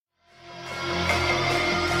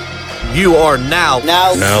You are now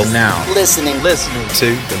listening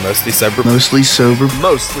to the Mostly Sober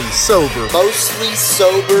podcast.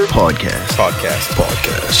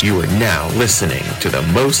 You are now listening to the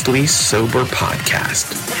Mostly Sober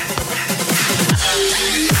podcast.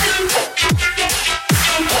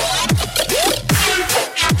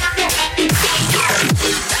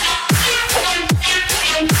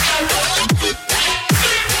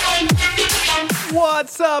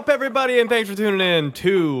 What's up, everybody, and thanks for tuning in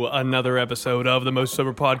to another episode of the Most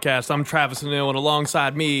Sober Podcast. I'm Travis O'Neill, and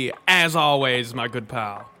alongside me, as always, my good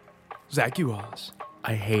pal, Zach Uhas.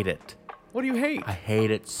 I hate it. What do you hate? I hate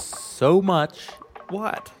it so much.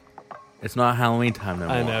 What? It's not Halloween time no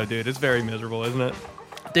more. I know, dude. It's very miserable, isn't it?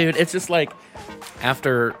 Dude, it's just like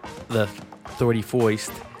after the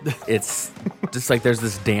 31st, it's just like there's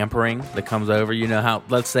this dampering that comes over. You know how,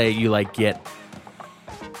 let's say you like get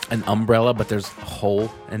an umbrella, but there's a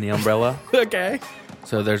hole in the umbrella. Okay.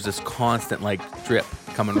 So there's this constant like drip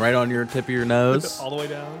coming right on your tip of your nose. All the way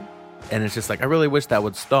down. And it's just like, I really wish that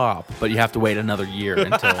would stop, but you have to wait another year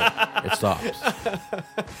until it stops.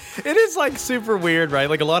 It is like super weird, right?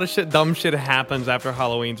 Like a lot of dumb shit happens after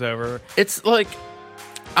Halloween's over. It's like,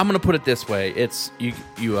 I'm going to put it this way. It's, you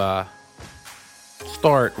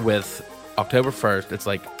start with October 1st. It's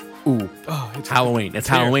like, ooh, it's Halloween. It's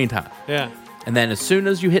Halloween time. Yeah. And then as soon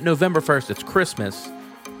as you hit November 1st, it's Christmas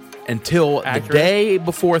until the day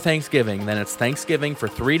before Thanksgiving. Then it's Thanksgiving for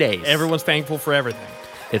 3 days. Everyone's thankful for everything.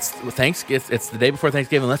 It's the day before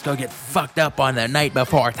Thanksgiving. Let's go get fucked up on the night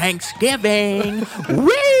before Thanksgiving.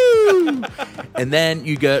 Woo! And then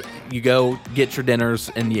you go get your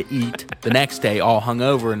dinners and you eat the next day all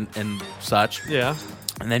hungover and such. Yeah.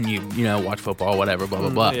 And then you watch football, whatever, blah,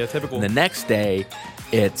 blah, blah. Yeah, typical. And the next day,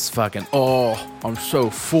 it's fucking, I'm so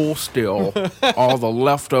full still. All the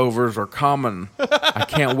leftovers are coming. I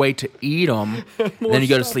can't wait to eat them. Then you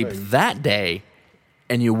go to sleep that day,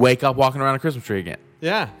 and you wake up walking around a Christmas tree again.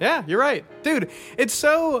 Yeah, you're right. Dude,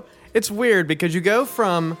 it's weird because you go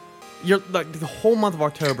from, like the whole month of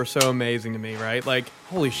October is so amazing to me, right? Like,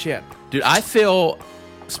 holy shit. Dude, I feel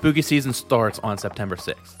spooky season starts on September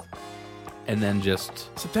 6th. And then just...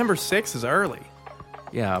 September 6th is early.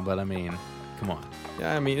 Yeah, but I mean, come on.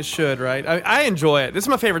 Yeah, I mean, it should, right? I enjoy it. This is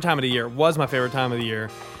my favorite time of the year. Was my favorite time of the year.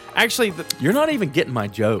 Actually... You're not even getting my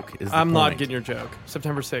joke, is the I'm point. not getting your joke.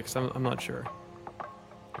 September 6th, I'm not sure.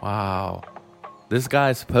 Wow. This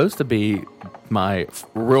guy's supposed to be my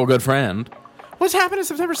real good friend. What's happening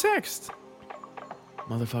September 6th?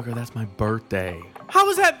 Motherfucker, that's my birthday. How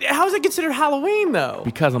is that considered Halloween, though?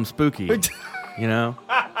 Because I'm spooky. You know?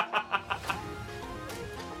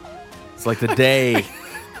 It's like the day...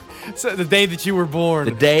 So the day that you were born.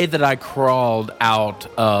 The day that I crawled out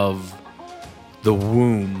of the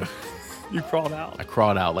womb. You crawled out. I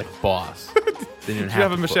crawled out like a boss. Did you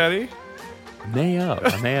have a machete? I may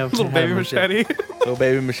have. Little baby machete. Little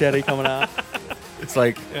baby machete coming out. It's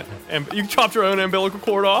like... Yeah. And you chopped your own umbilical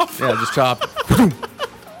cord off? Yeah, just chopped it.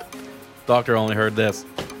 Doctor only heard this.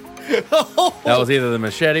 That was either the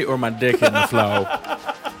machete or my dick in the flow.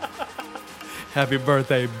 Happy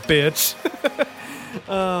birthday, bitch.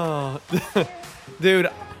 Oh, dude,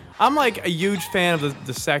 I'm like a huge fan of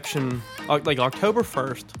the section, like October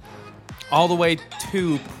 1st, all the way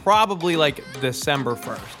to probably like December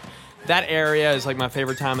 1st. That area is like my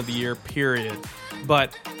favorite time of the year, period.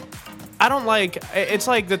 But I don't like, it's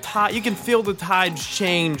like the tide, you can feel the tides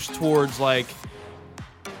change towards like,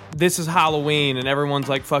 this is Halloween and everyone's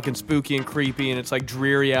like fucking spooky and creepy and it's like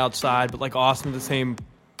dreary outside, but like awesome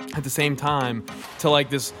at the same time, to like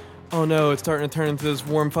this, oh no, it's starting to turn into this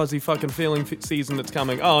warm, fuzzy fucking feeling season that's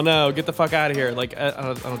coming. Oh no, get the fuck out of here. Like,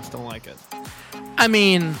 I just don't like it. I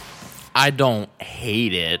mean, I don't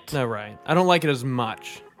hate it. No, right. I don't like it as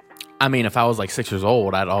much. I mean, if I was like 6 years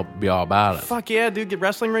old, I'd be all about it. Fuck yeah, dude, get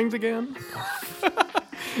wrestling rings again.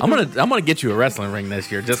 I'm gonna get you a wrestling ring this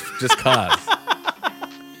year, just cause.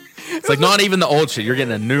 It's like not even the old shit. You're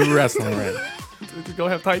getting a new wrestling ring. Did you go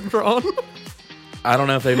have Titantron? I don't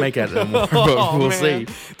know if they make it anymore, but we'll see.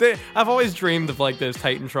 I've always dreamed of like those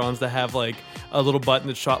Titantrons that have like a little button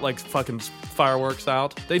that shot like fucking fireworks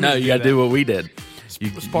out. No, you gotta do what we did.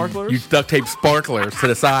 Sparklers? You duct tape sparklers to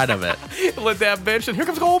the side of it. Let that bitch, and here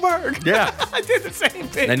comes Goldberg. Yeah. I did the same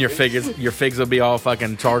thing. Then your figs will be all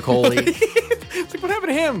fucking charcoal-y. It's like, what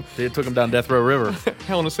happened to him? They took him down Death Row River.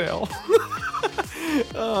 Hell in a Cell.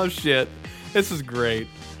 Oh shit, this is great.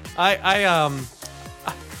 I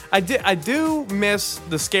do miss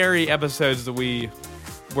the scary episodes that we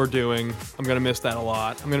were doing. I'm gonna miss that a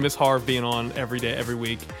lot. I'm gonna miss Harv being on every day, every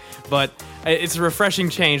week. But it's a refreshing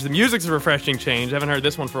change. The music's a refreshing change. I haven't heard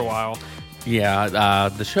this one for a while. Yeah,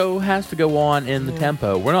 the show has to go on in the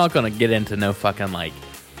tempo. We're not going to get into no fucking like,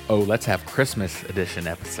 oh, let's have Christmas edition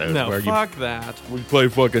episode. No, where fuck that. We play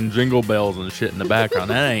fucking jingle bells and shit in the background.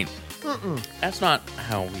 That ain't. That's not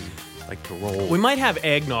how we like to roll. We might have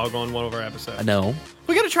eggnog on one of our episodes. No.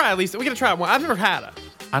 We gotta try at least. We gotta try one. I've never had it.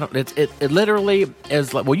 I don't. It literally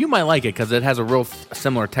is like. Well, you might like it because it has a real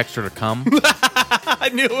similar texture to cum. I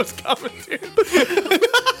knew it was coming, dude.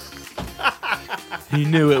 He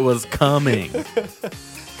knew it was coming.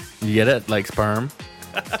 You get it? Like sperm?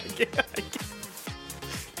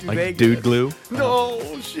 Like dude glue? No,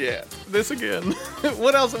 shit. This again.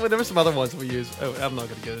 What else? There were some other ones we use. Oh, I'm not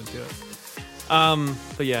going to get into it.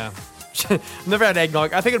 But yeah. Never had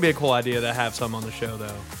eggnog. I think it'd be a cool idea to have some on the show,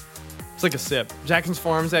 though. It's like a sip. Jackson's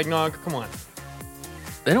Farms eggnog. Come on.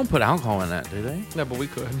 They don't put alcohol in that, do they? No, but we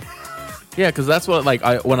could. Yeah, because that's what, like,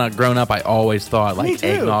 when I grown up, I always thought, Me like, too.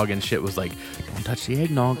 eggnog and shit was like, don't touch the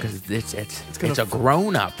eggnog because it's a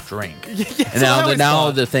grown-up drink. Yeah, and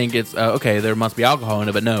now they think it's, okay, there must be alcohol in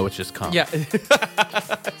it, but no, it's just cum. Yeah.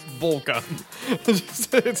 It's bull gum.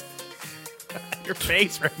 It's your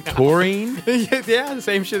face right now. Taurine? Yeah, the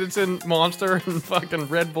same shit that's in Monster and fucking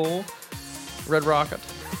Red Bull. Red Rocket.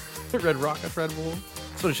 Red Rocket, Red Bull.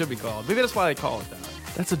 That's what it should be called. Maybe that's why they call it that.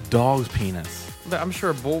 That's a dog's penis. But I'm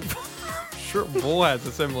sure Bull has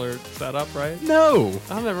a similar setup, right? No.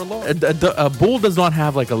 I've never looked. A bull does not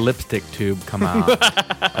have like a lipstick tube come out.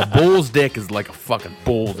 A bull's dick is like a fucking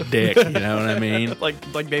bull's dick. You know what I mean?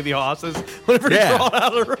 like baby horses whenever they Yeah. crawl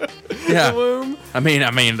out of the womb. I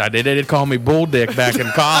mean, they did call me bull dick back in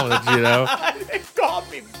college. You know. They called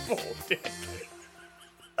me Bull Dick.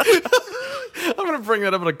 I'm gonna bring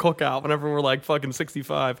that up at a cookout whenever we're like fucking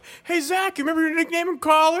 65. Hey Zach, you remember your nickname in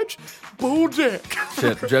college? Bull Dick.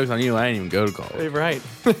 Shit, joke's on you. I didn't even go to college. Hey, right.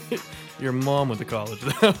 Your mom went to college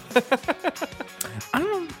though. I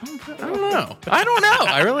don't know. I don't know.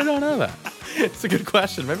 I really don't know that. It's a good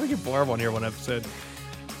question. Maybe we get Barb on here one episode.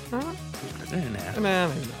 Nah, maybe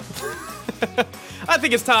not. I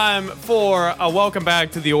think it's time for a welcome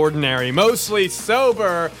back to the ordinary, mostly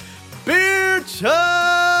sober beer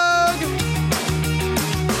chug.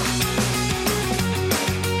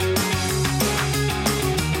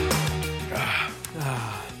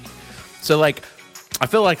 So, like, I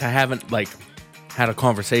feel like I haven't, like, had a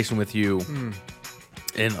conversation with you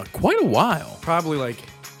in quite a while. Probably like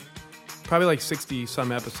 60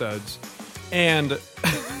 some episodes. And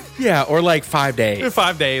Yeah, or like 5 days.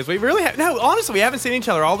 5 days. We really honestly, we haven't seen each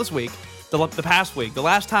other all this week. The past week. The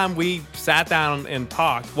last time we sat down and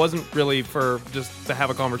talked wasn't really for just to have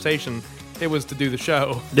a conversation. It was to do the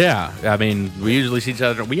show. Yeah, I mean, we usually see each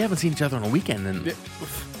other. We haven't seen each other on a weekend in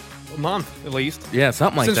A month, at least. yeah,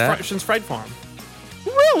 something like that. Since Fright Farm.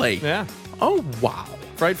 Really? Yeah. Oh wow.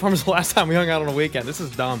 Fright Farm is the last time we hung out on a weekend. This is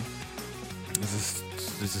dumb. This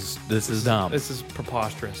is dumb. This is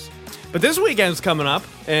preposterous. But this weekend's coming up,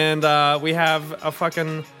 and we have a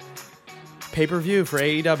fucking pay-per-view for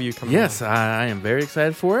AEW coming up. Yes, I am very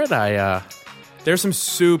excited for it. There's some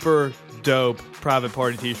super dope Private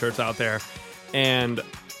Party t-shirts out there, and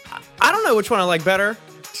I don't know which one I like better.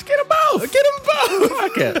 Just get them both. Get them both.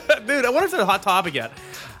 Fuck it. Dude, I wonder if they're a hot topic yet.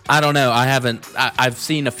 I don't know. I haven't. I've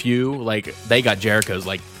seen a few. Like they got Jericho's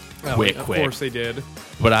like quick. Of course they did.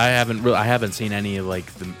 But I haven't seen any of like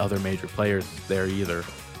the other major players there either.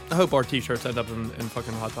 I hope our t-shirts end up in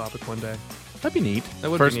fucking Hot Topic one day. That'd be neat.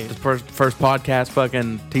 That would be neat. The first podcast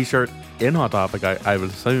fucking t-shirt in Hot Topic, I would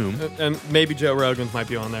assume. And maybe Joe Rogan's might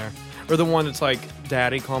be on there. Or the one that's like,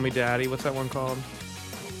 Daddy, call me Daddy. What's that one called?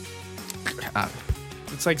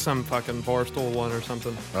 It's like some fucking Barstool one or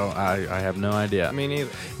something. Oh, I have no idea. Me neither.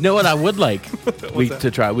 You know what I would like that?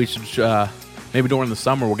 to try? We should maybe during the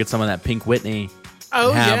summer we'll get some of that Pink Whitney. Oh,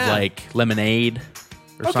 and have yeah. like lemonade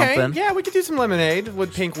or Okay, something. yeah, we could do some lemonade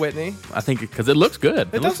with Pink Whitney. I think because it looks good.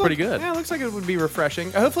 It does looks pretty good. Yeah, it looks like it would be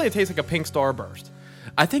refreshing. Hopefully it tastes like a pink Starburst.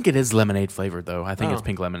 I think it is lemonade flavored though. I think Oh. it's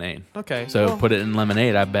pink lemonade. Okay. So well, put it in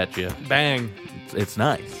lemonade. I bet you bang. it's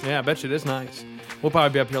nice. Yeah, I bet you it is nice. We'll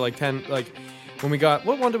probably be up here like 10, like when we got,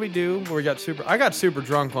 what one did we do where we got I got super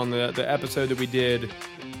drunk on the episode that we did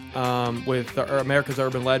with the America's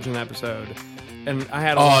Urban Legend episode. And I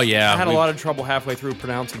had I had a lot of trouble halfway through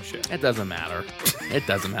pronouncing shit. It doesn't matter. It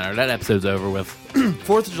doesn't matter. That episode's over with.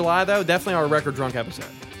 4th of July, though, definitely our record drunk episode.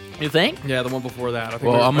 You think? Yeah, the one before that. I think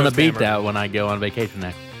Well, I'm gonna most beat hammered. that when I go on vacation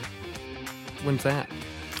next. When's that?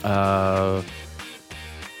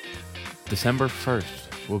 December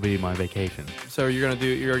 1st will be my vacation. So you're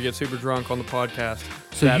gonna get super drunk on the podcast.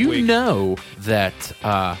 So that you week. know that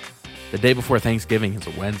the day before Thanksgiving is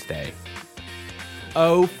a Wednesday.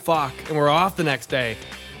 Oh fuck! And we're off the next day.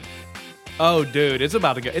 Oh, dude, it's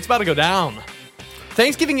about to go down.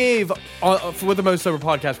 Thanksgiving Eve with the Most Sober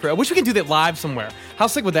Podcast crew. I wish we could do that live somewhere. How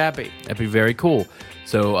sick would that be? That'd be very cool.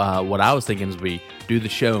 So what I was thinking is we do the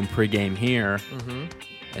show and pregame here,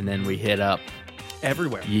 and then we hit up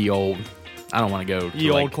everywhere. Ye old. I don't want to go. Ye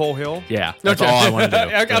old Coal Hill. Yeah, that's all I want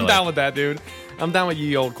to do. I'm down with that, dude. I'm down with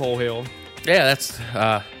Ye old Coal Hill. Yeah, that's.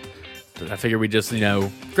 I figure we just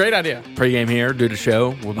great idea. Pregame here, do the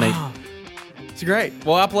show. We'll make. It's great.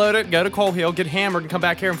 We'll upload it, go to Coal Hill, get hammered, and come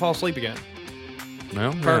back here and fall asleep again.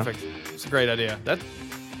 Well, perfect. Yeah. It's a great idea.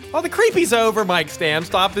 The creepy's over, Mike Stam.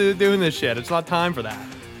 Stop doing this shit. It's not time for that.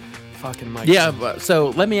 Fucking Mike. Yeah. So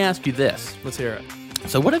let me ask you this. Let's hear it.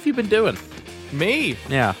 So what have you been doing? Me?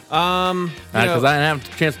 Yeah. Because I didn't have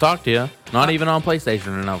a chance to talk to you. Not even on PlayStation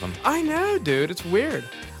or nothing. I know, dude. It's weird.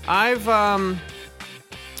 I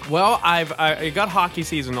got hockey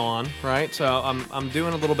season on, right? So I'm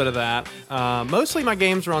doing a little bit of that. Mostly my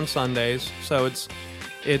games are on Sundays, so it's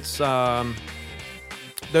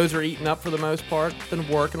those are eaten up for the most part. Been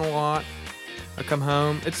working a lot. I come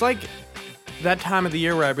home. It's like that time of the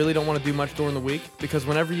year where I really don't want to do much during the week, because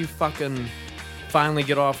whenever you fucking finally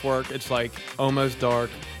get off work, it's like almost dark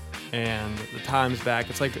and the time's back.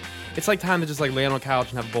 It's like time to just like lay on a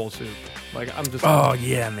couch and have a bowl of soup. Like I'm just. Oh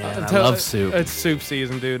yeah, man! I love soup. It's soup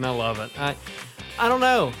season, dude, and I love it. I don't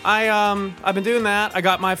know. I've been doing that. I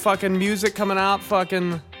got my fucking music coming out.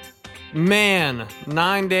 Fucking man,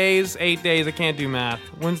 9 days, 8 days. I can't do math.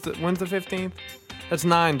 When's the 15th? That's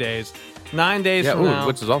 9 days. 9 days from now.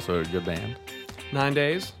 Which is also a good band. 9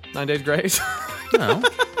 days. 9 Days Grace. No,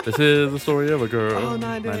 this is the story of a girl. Oh,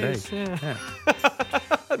 9 days. Yeah.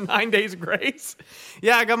 9 Days Grace.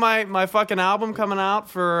 Yeah, I got my fucking album coming out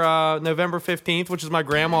for November 15th, which is my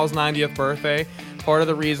grandma's 90th birthday. Part of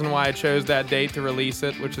the reason why I chose that date to release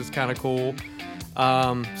it, which is kind of cool.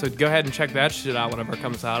 So go ahead and check that shit out whenever it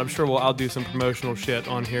comes out. I'm sure I'll do some promotional shit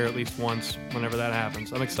on here at least once whenever that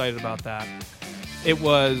happens. I'm excited about that. It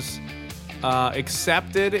was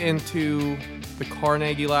accepted into the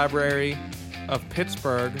Carnegie Library of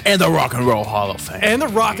Pittsburgh. And the Rock and Roll Hall of Fame. And the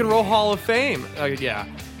Rock and Roll Hall of Fame. Yeah.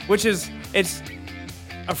 Which is, it's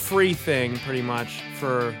a free thing pretty much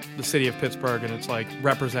for the city of Pittsburgh, and it's like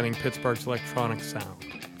representing Pittsburgh's electronic sound.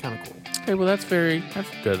 Kind of cool. Okay, well that's good.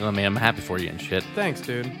 I mean, I'm happy for you and shit. Thanks,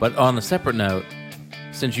 dude. But on a separate note,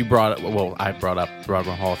 since you brought up, I brought up the Rock and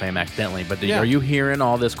Roll Hall of Fame accidentally, but are you hearing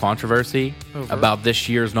all this controversy about this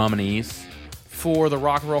year's nominees? For the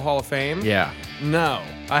Rock and Roll Hall of Fame? Yeah. No,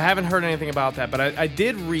 I haven't heard anything about that, but I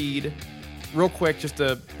did read, real quick,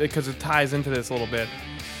 because it ties into this a little bit.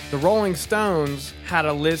 The Rolling Stones had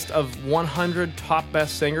a list of 100 top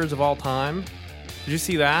best singers of all time. Did you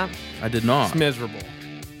see that? I did not. It's miserable.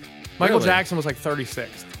 Michael Jackson was like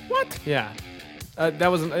 36th. What? Yeah.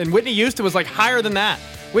 And Whitney Houston was like higher than that.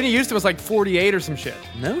 Whitney Houston was like 48 or some shit.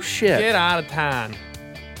 No shit. Get out of town.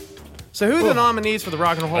 So who are the nominees for the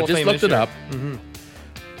Rock and Roll Hall of Fame this year? I just looked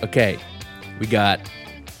it up. Okay. We got...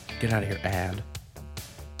 Get out of here, ad.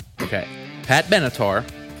 Okay. Pat Benatar.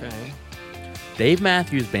 Okay. Dave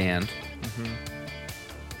Matthews Band.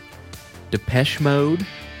 Depeche Mode.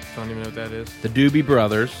 Don't even know what that is. The Doobie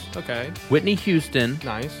Brothers. Okay. Whitney Houston.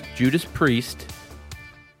 Nice. Judas Priest.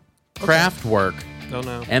 Kraftwerk. Don't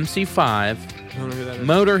know. MC5. Don't know who that is.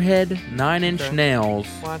 Motorhead. 9 Inch Nails.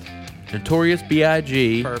 What? Notorious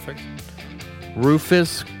B.I.G. Perfect.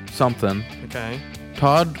 Rufus something. Okay.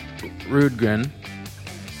 Todd Rundgren.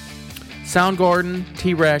 Soundgarden,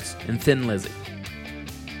 T-Rex, and Thin Lizzy.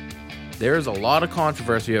 There's a lot of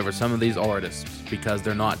controversy over some of these artists because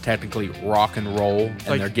they're not technically rock and roll,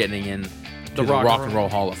 and they're getting in the Rock and Roll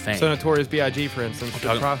Hall of Fame. So Notorious B.I.G., for instance. We're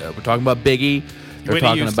talking about Biggie. They're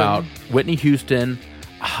talking about Whitney Houston.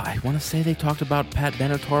 I want to say they talked about Pat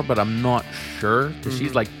Benatar, but I'm not sure because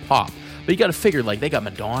she's like pop. But you got to figure, like, they got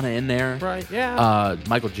Madonna in there. Right, yeah.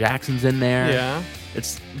 Michael Jackson's in there. Yeah.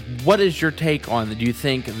 What is your take on it? Do you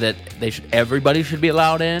think that everybody should be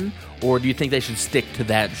allowed in, or do you think they should stick to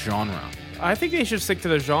that genre? I think they should stick to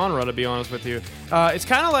the genre, to be honest with you. It's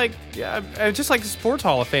kind of like, just like the Sports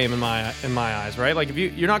Hall of Fame in my eyes, right? Like, if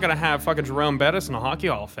you're not going to have fucking Jerome Bettis in the Hockey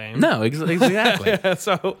Hall of Fame. No, exactly.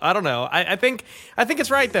 So, I don't know. I think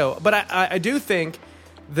it's right, though. But I do think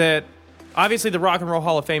that, obviously, the Rock and Roll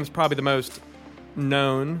Hall of Fame is probably the most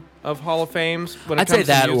known of Hall of Fames. I'd say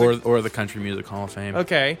that or the Country Music Hall of Fame.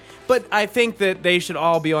 Okay. But I think that they should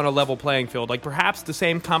all be on a level playing field. Like, perhaps the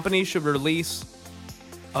same company should release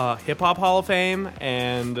Hip Hop Hall of Fame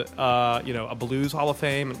and a Blues Hall of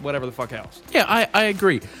Fame and whatever the fuck else. Yeah, I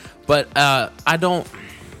agree, but I don't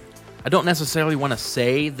necessarily want to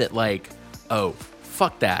say that, like, oh,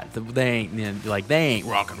 fuck that. They ain't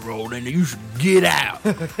rock and roll, and you should get out.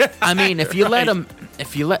 I mean, if you let them,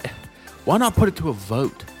 why not put it to a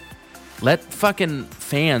vote? Let fucking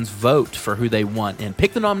fans vote for who they want and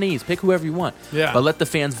pick the nominees, pick whoever you want. Yeah. But let the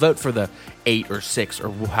fans vote for the 8 or 6 or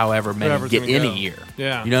however many get in a year.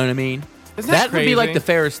 Yeah. You know what I mean? Isn't that would be like crazy? the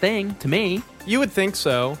fairest thing to me. You would think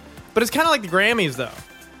so, but it's kind of like the Grammys, though.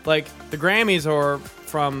 Like the Grammys are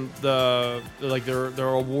from they're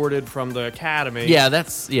awarded from the Academy.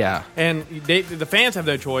 Yeah, and the fans have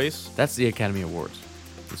no choice. that's the Academy Awards.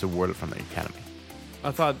 It's awarded from the Academy. I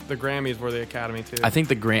thought the Grammys were the Academy too. I think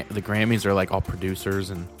the Grammys are like all producers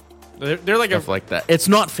and they're like stuff like that. It's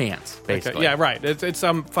not fans, basically. yeah, right. It's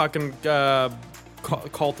some fucking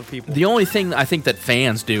cult of people. The only thing I think that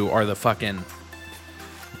fans do are the fucking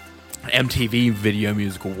MTV Video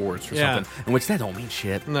Music Awards or something, in which that don't mean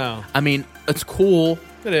shit. No. I mean, it's cool.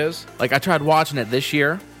 It is. Like, I tried watching it this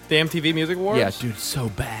year. The MTV Music Awards? Yeah, dude, so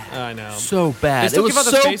bad. I know. So bad. They still It was give out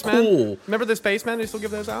the so Spacemen? cool. Remember the Spacemen? They still give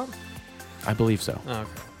those out? I believe so. Oh,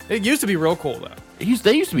 okay. It used to be real cool, though. They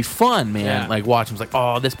used to be fun, man. Yeah. Like, watching. It was like,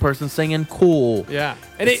 oh, this person's singing cool. Yeah.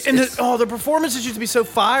 And It's- the performances used to be so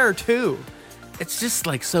fire, too. It's just,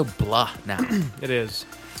 like, so blah now. It is.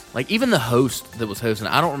 Like, even the host that was hosting,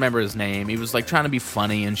 I don't remember his name. He was, like, trying to be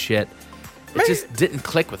funny and shit. It Man, just didn't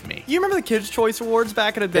click with me. You remember the Kids' Choice Awards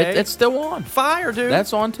back in the day? It's still on. fire, dude.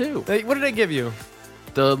 That's on, too. What did they give you?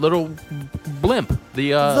 The little blimp.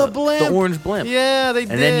 The blimp. The orange blimp. Yeah, they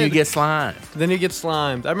did. And then you get slimed. Then you get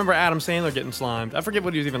slimed. I remember Adam Sandler getting slimed. I forget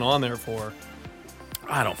what he was even on there for.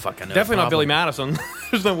 I don't fucking know. Definitely not Probably. Billy Madison.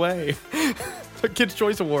 There's no way. The Kids'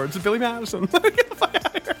 Choice Awards. Billy Madison. Get the fuck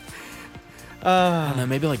out of here. I don't know,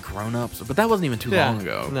 maybe like Grown Ups. But that wasn't even too long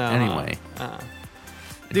ago. No. Anyway.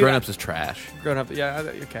 Dude, Grown Ups is trash. Grown Up. Yeah,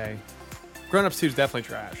 okay. Grown Ups 2 is definitely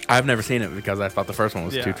trash. I've never seen it because I thought the first one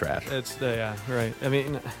was too trash. It's yeah, right. I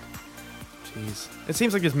mean, jeez. It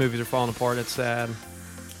seems like these movies are falling apart. It's sad.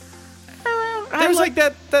 There's like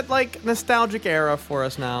that like nostalgic era for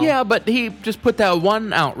us now. Yeah, but he just put that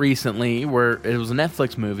one out recently where it was a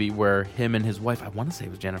Netflix movie where him and his wife, I want to say it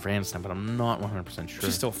was Jennifer Aniston, but I'm not 100% sure.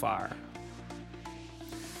 She's still fire.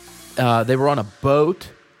 They were on a boat,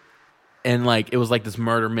 and like it was like this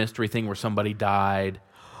murder mystery thing where somebody died,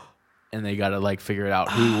 and they got to like figure it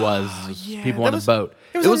out who was yeah, people that on was- the boat.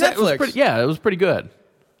 it was on Netflix. pretty, yeah, it was pretty good.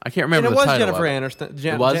 I can't remember And it the was title Jennifer of it. Aniston.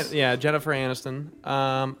 It was? Yeah, Jennifer Aniston.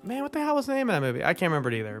 Man, what the hell was the name of that movie? I can't remember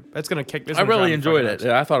it either. It's gonna kick. I really enjoyed it.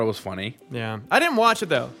 Yeah, I thought it was funny. Yeah, I didn't watch it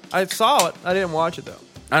though. I saw it. I didn't watch it though.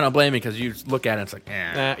 I don't blame you because you look at it, it's like,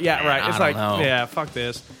 Yeah, right. It's I like, don't know. yeah, fuck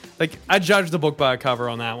this. Like, I judged the book by a cover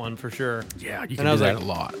on that one for sure. Yeah, you And can I do was that like- a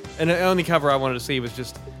lot. And the only cover I wanted to see was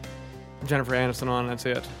just Jennifer Aniston on. That's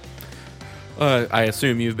it. I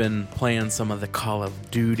assume you've been playing some of the Call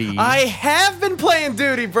of Duty. I have been playing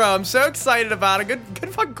Duty, bro. I'm so excited about it.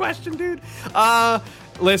 Good fucking question, dude.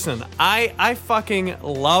 Listen, I fucking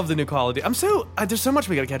love the new Call of Duty. There's so much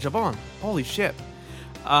we gotta catch up on. Holy shit.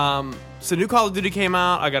 So new Call of Duty came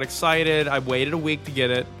out. I got excited. I waited a week to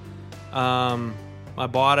get it. I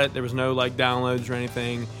bought it. There was no like downloads or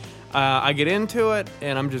anything. I get into it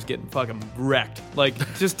and I'm just getting fucking wrecked. Like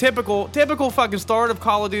just typical fucking start of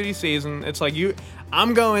Call of Duty season. It's like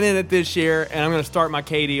I'm going in it this year and I'm gonna start my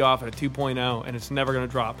KD off at a 2.0 and it's never gonna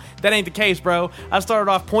drop. That ain't the case, bro. I started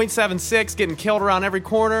off 0.76, getting killed around every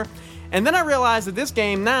corner, and then I realized that this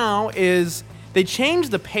game now they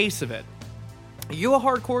changed the pace of it. Are you a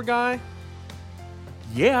hardcore guy?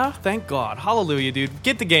 Yeah. Thank God. Hallelujah, dude.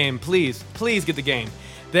 Get the game, please. Please get the game.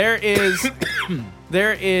 There is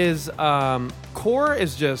core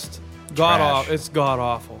is just god awful. It's god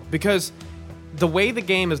awful because the way the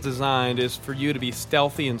game is designed is for you to be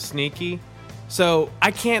stealthy and sneaky. So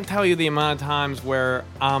I can't tell you the amount of times where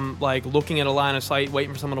I'm like looking at a line of sight,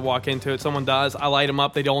 waiting for someone to walk into it. Someone does, I light them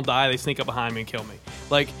up, they don't die, they sneak up behind me and kill me.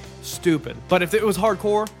 Like, stupid. But if it was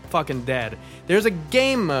hardcore, fucking dead. There's a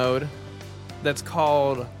game mode that's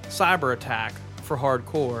called Cyber Attack for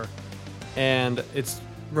hardcore, and it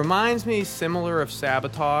reminds me similar of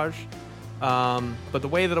Sabotage, but the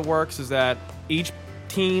way that it works is that each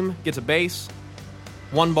team gets a base,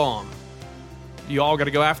 one bomb. You all got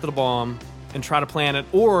to go after the bomb and try to plant it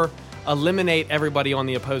or eliminate everybody on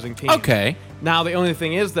the opposing team. Okay. Now, the only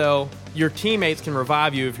thing is, though, your teammates can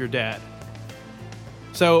revive you if you're dead.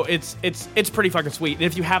 So it's pretty fucking sweet. And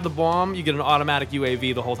if you have the bomb, you get an automatic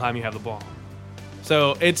UAV the whole time you have the bomb.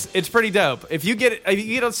 So it's pretty dope. If you get a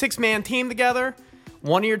 6-man team together,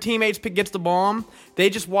 one of your teammates gets the bomb, they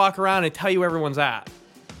just walk around and tell you where everyone's at.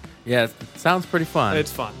 Yeah, it sounds pretty fun.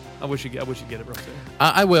 It's fun. I wish you get it real soon.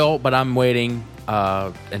 I will, but I'm waiting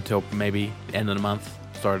until maybe end of the month,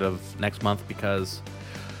 start of next month, because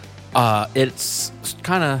It's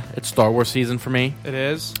Star Wars season for me. It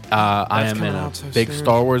is. I am in coming a out so big soon.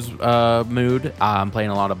 Star Wars mood. I'm playing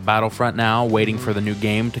a lot of Battlefront now, waiting for the new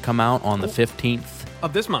game to come out on the 15th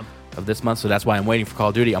Of this month. of this month. So that's why I'm waiting for Call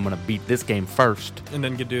of Duty. I'm going to beat this game first, And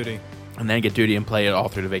then get duty. and then get duty and play it all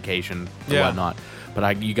through the vacation and Yeah. whatnot.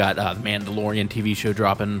 But you got the Mandalorian TV show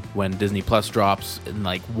dropping when Disney Plus drops in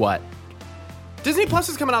like what, Disney Plus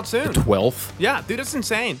is coming out soon. 12th? Yeah, dude, it's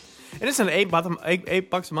insane. And it's an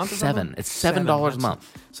 $8 a month or something? It's $7 a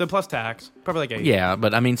month. So plus tax. Probably like $8. Yeah,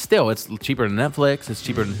 but I mean, still, it's cheaper than Netflix. It's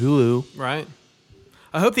cheaper than Hulu. Right?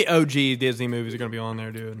 I hope the OG Disney movies are going to be on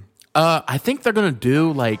there, dude. I think they're gonna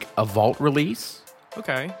do like a vault release.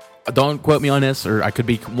 Okay. Don't quote me on this, or I could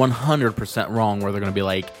be 100% wrong. Where they're gonna be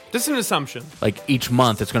like This is an assumption. each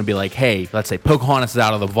month, it's gonna be like, hey, let's say Pocahontas is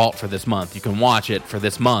out of the vault for this month. You can watch it for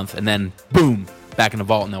this month, and then boom, back in the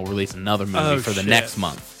vault, and they'll release another movie for the shit. next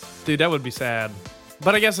month. Dude, that would be sad.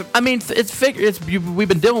 But I guess... I mean, we've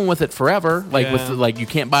been dealing with it forever. Yeah. With you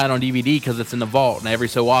can't buy it on DVD because it's in the vault, and every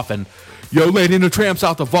so often, yo, Lady and the Tramp's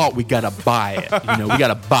out the vault. We gotta buy it. We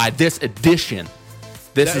gotta buy this edition.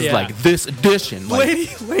 This is yeah. like this edition.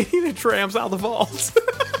 Like, Lady and the Tramp's out the vault.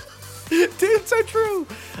 Dude, it's so true.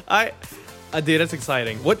 Dude, that's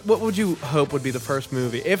exciting. What would you hope would be the first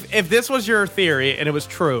movie? If this was your theory and it was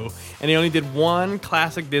true, and they only did one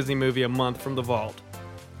classic Disney movie a month from the vault,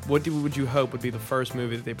 what would you hope would be the first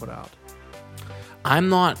movie that they put out? I'm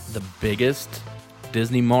not the biggest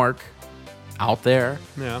Disney mark out there.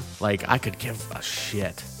 Yeah. Like, I could give a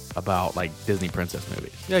shit about like Disney princess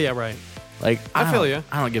movies. Yeah, right. Like, I feel don't- ya.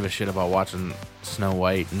 I don't give a shit about watching Snow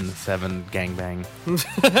White and the Seven Gangbang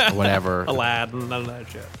or whatever. Aladdin, none of that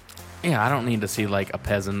shit. Yeah, I don't need to see like a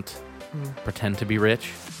peasant pretend to be rich.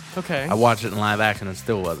 Okay. I watched it in live action and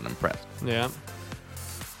still wasn't impressed. Yeah.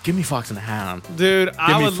 Give me Fox and the Hound. Dude,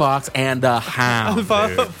 Give me Fox and the Hound. dude.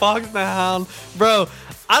 Fox the Hound. Bro,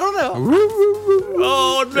 I don't know.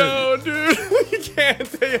 Oh, no, dude. You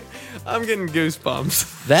can't do it. I'm getting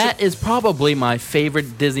goosebumps. That is probably my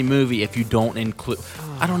favorite Disney movie if you don't include...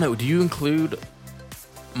 I don't know. Do you include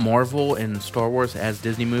Marvel and Star Wars as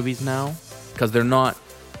Disney movies now? Because they're not,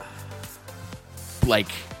 like,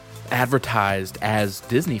 advertised as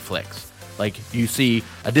Disney flicks. Like, you see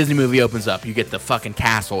a Disney movie opens up, you get the fucking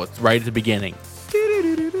castle. It's right at the beginning.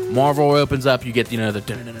 Marvel opens up, you get,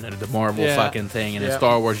 the Marvel Yeah. fucking thing. And in Yeah.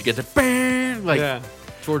 Star Wars, you get the... bang, like, Yeah.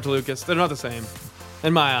 George Lucas. They're not the same.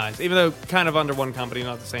 In my eyes. Even though kind of under one company,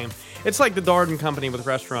 not the same. It's like the Darden Company with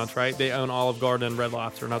restaurants, right? They own Olive Garden and Red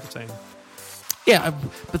Lobster. Not the same. yeah,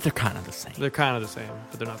 but they're kind of the same. They're kind of the same,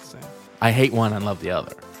 but they're not the same. I hate one and love the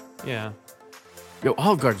other. Yeah. Yo,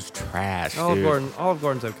 Olive Garden's trash, Olive dude.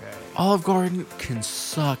 Garden's okay. Olive Garden can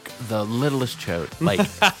suck the littlest chote. Like,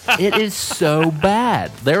 it is so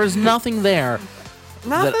bad. There is nothing there.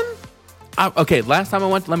 Nothing? Okay, last time I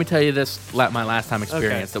went, let me tell you this, my last time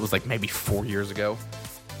experience. That was like maybe 4 years ago.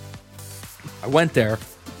 I went there,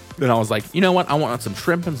 and I was like, you know what? I want some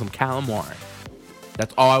shrimp and some calamari.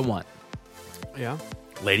 That's all I want. Yeah.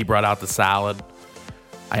 Lady brought out the salad.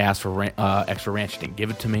 I asked for extra ranch. She didn't give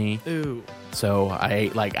it to me. Ooh. So I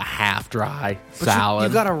ate like a half-dry But salad.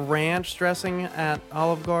 You got a ranch dressing at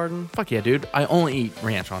Olive Garden? Fuck yeah, dude. I only eat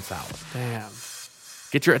ranch on salad. Damn.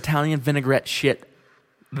 Get your Italian vinaigrette shit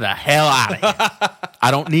the hell out of here.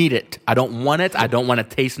 I don't need it. I don't want it. I don't want to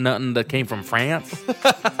taste nothing that came from France.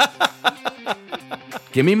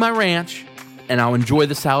 Give me my ranch, and I'll enjoy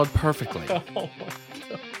the salad perfectly.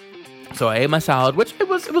 So I ate my salad, which it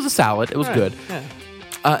was a salad. It was good. Yeah.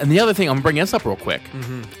 And the other thing, I'm gonna bring this up real quick.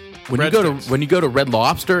 When you go to Red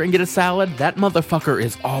Lobster and get a salad, that motherfucker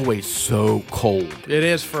is always so cold. It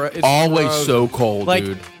is it's Always gross. so cold, like,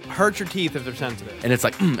 dude. hurt your teeth if they're sensitive. And it's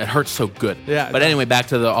like, it hurts so good. Yeah, But no. anyway, back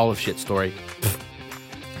to the olive shit story.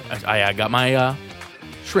 I got my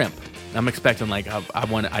shrimp. I'm expecting like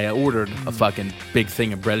I ordered a fucking big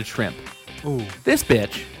thing of breaded shrimp. Ooh. This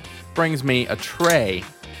bitch brings me a tray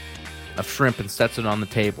of shrimp and sets it on the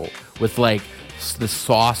table with like the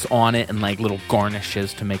sauce on it and like little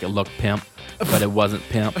garnishes to make it look pimp, but it wasn't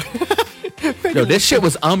pimp. Yo, this shit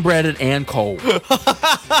was unbreaded and cold.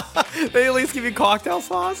 They at least give you cocktail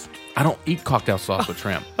sauce? I don't eat cocktail sauce with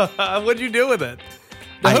shrimp. What'd you do with it?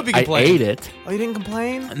 I hope you I complained. ate it. Oh, you didn't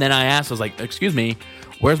complain? And then I asked, I was like, excuse me,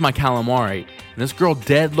 where's my calamari? And this girl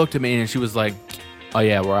dead looked at me and she was like, oh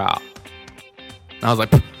yeah, we're out. And I was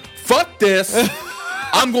like, fuck this.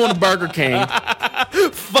 I'm going to Burger King.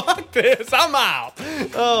 Fuck this. I'm out.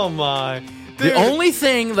 Oh, my. Dude. The only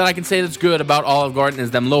thing that I can say that's good about Olive Garden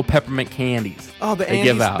is them little peppermint candies. Oh, the they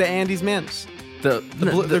give out. Andes mints.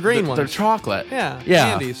 The green ones. They're chocolate. Yeah,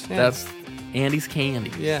 Yeah. Andes, yeah. That's Andy's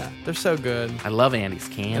candy. Yeah, they're so good. I love Andy's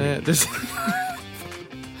candy.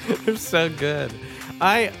 They're so good.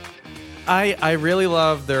 I really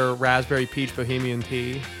love their raspberry peach bohemian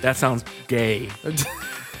tea. That sounds gay.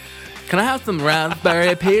 Can I have some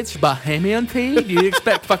raspberry peach bohemian tea? Do you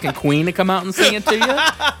expect fucking Queen to come out and sing it to you?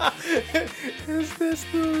 Is this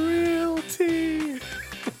the real tea?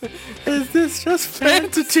 Is this just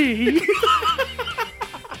fantasy?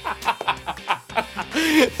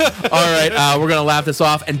 All right, we're gonna laugh this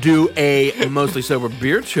off and do a mostly sober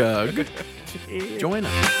beer chug. Join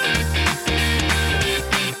us.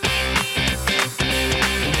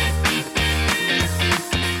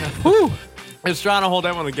 Whew. I was trying to hold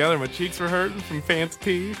that one together. My cheeks were hurting from Fanta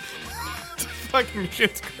tea. Fucking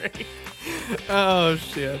shit's great. Oh,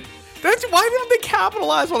 shit. Why didn't they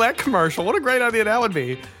capitalize on that commercial? What a great idea that would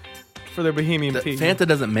be for their Bohemian tea. Fanta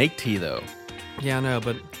doesn't make tea, though. Yeah, I know,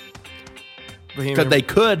 but... Because they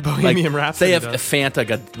could. Bohemian Rhapsody say if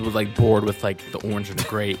Fanta was like bored with like the orange and the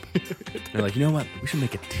grape. They're like, you know what? We should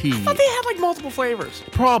make a tea. I thought they had like multiple flavors.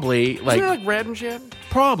 Probably. Isn't there like red and shit?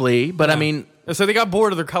 Probably, but yeah. I mean... So they got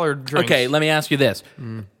bored of their colored drinks. Okay, let me ask you this.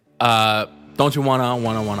 Don't you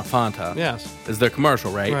wanna Fanta? Yes. Is their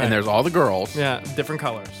commercial, right? And there's all the girls. Yeah, different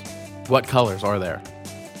colors. What colors are there?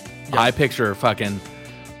 Yeah. I picture fucking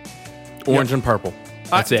orange and purple.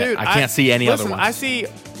 That's it. Dude, I can't see any other ones. I see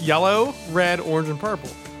yellow, red, orange, and purple.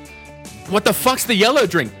 What the fuck's the yellow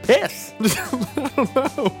drink? Piss. I don't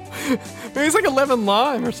know. Maybe it's like a lemon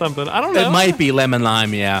lime or something. I don't know. It might be lemon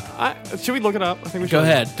lime, yeah. Should we look it up? I think we should. Go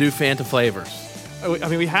ahead. Do Fanta flavors. I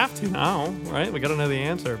mean, we have to now, right? We got to know the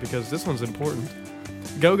answer because this one's important.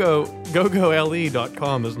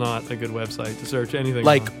 GoGoLE.com is not a good website to search anything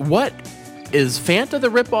Like, on. what? Is Fanta the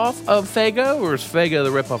ripoff of Faygo, or is Faygo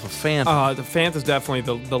the ripoff of Fanta? The Fanta's definitely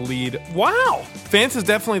the lead. Wow! Fanta's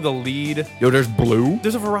definitely the lead. Yo, there's blue?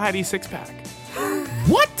 There's a variety six-pack.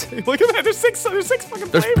 What? Look at that. There's six fucking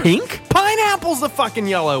There's flavors. pink? Pineapple's the fucking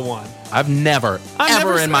yellow one. I've never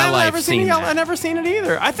in my life seen that. I've never seen it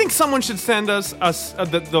either. I think someone should send us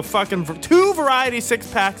the fucking 2 variety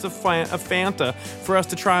 6-packs of Fanta for us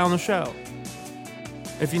to try on the show.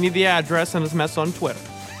 If you need the address, send us a message on Twitter.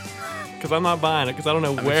 Because I'm not buying it, because I don't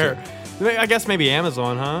know where. I guess maybe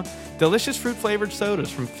Amazon, huh? Delicious fruit-flavored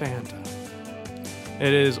sodas from Fanta.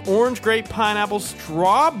 It is orange, grape, pineapple,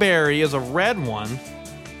 strawberry is a red one.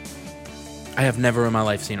 I have never in my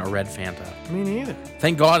life seen a red Fanta. Me neither.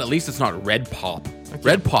 Thank God, at least it's not Red Pop.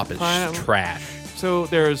 Red Pop is trash. So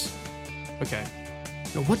there's... Okay.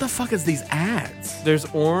 Yo, what the fuck is these ads? There's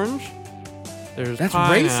orange. There's That's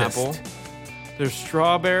pineapple. racist. There's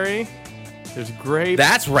strawberry. There's grape.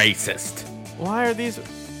 That's racist. Why are these...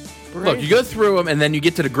 Look, you go through them, and then you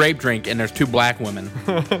get to the grape drink, and there's 2 black women.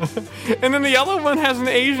 And then the yellow one has an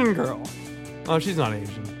Asian girl. Oh, she's not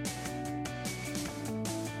Asian.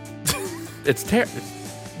 It's terrible.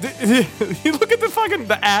 You look at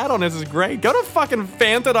the ad on this is great. Go to fucking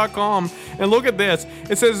Fanta.com and look at this.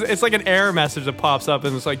 It says it's like an error message that pops up,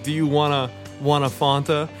 and it's like, do you want a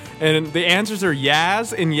Fanta? And the answers are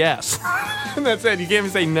yes and yes. And that's it. You can't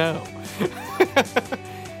even say no.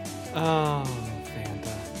 Oh,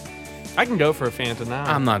 Fanta. I can go for a Fanta now.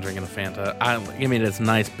 I'm not drinking a Fanta. Give me this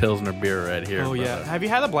nice Pilsner beer right here. Oh, yeah. Have you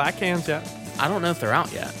had the black cans yet? I don't know if they're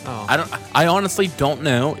out yet. Oh. I honestly don't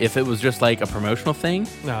know if it was just like a promotional thing.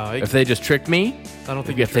 No. If they just tricked me. I don't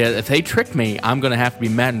think if they tricked me, I'm going to have to be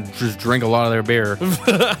mad and just drink a lot of their beer.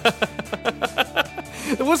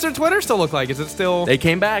 What's their Twitter still look like? Is it still... They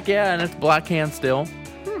came back, yeah, and it's black can still.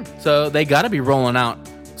 So they got to be rolling out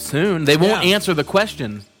soon. They won't answer the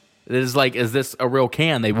question. It is like, is this a real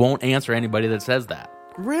can? They won't answer anybody that says that.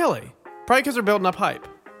 Really? Probably because they're building up hype.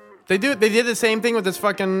 They did the same thing with this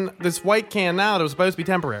white can now that was supposed to be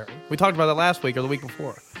temporary. We talked about that last week or the week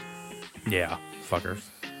before. Yeah, fuckers.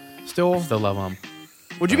 Still love them.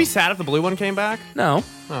 Would you be sad if the blue one came back? No.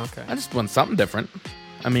 Oh, okay. I just want something different.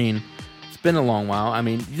 I mean, it's been a long while. I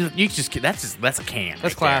mean, you just that's a can. That's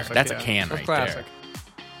right classic. There. That's yeah. a can That's right classic. there.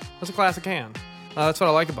 That's a classic can. That's what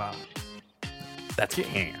I like about it. That's a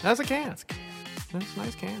can. That's a can. That's a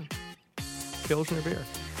nice can. Pilsner beer.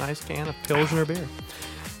 Nice can of Pilsner beer.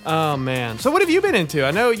 Oh, man. So what have you been into? I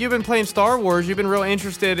know you've been playing Star Wars. You've been real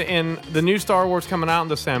interested in the new Star Wars coming out in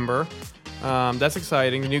December. That's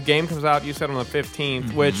exciting. The new game comes out, you said, on the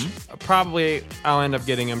 15th, which probably I'll end up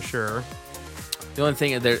getting, I'm sure. The only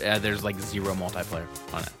thing, there's like 0 multiplayer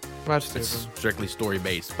on it. That's stupid. It's strictly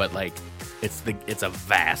story-based, but like, it's a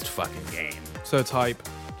vast fucking game. So it's hype.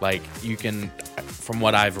 Like, you can, from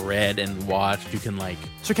what I've read and watched, you can like...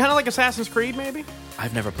 So kind of like Assassin's Creed, maybe?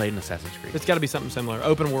 I've never played an Assassin's Creed. It's got to be something similar.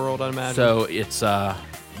 Open world, I'd imagine. So it's,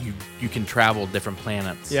 you can travel different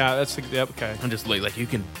planets. Yeah, that's okay. And just like you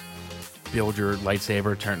can build your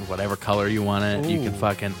lightsaber, turn whatever color you want it. Ooh. You can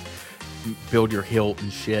fucking build your hilt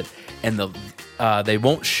and shit. And they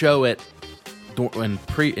won't show it in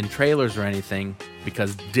trailers or anything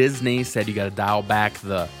because Disney said you got to dial back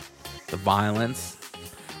the violence.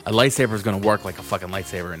 A lightsaber is going to work like a fucking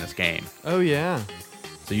lightsaber in this game. Oh yeah.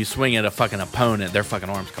 So you swing at a fucking opponent, their fucking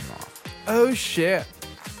arm's coming off. Oh shit.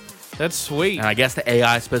 That's sweet. And I guess the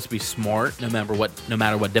AI is supposed to be smart no matter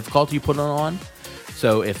what difficulty you put it on.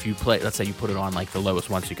 So if you play, let's say you put it on like the lowest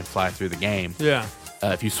one so you can fly through the game. Yeah.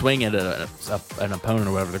 If you swing at an opponent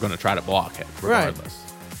or whatever, they're going to try to block it regardless.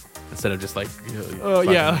 Right. Instead of just like, oh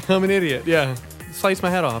yeah, I'm an idiot. Yeah, slice my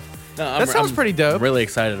head off. No, that sounds pretty dope. I'm really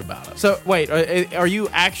excited about it. So wait, are you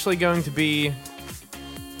actually going to be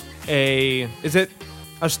is it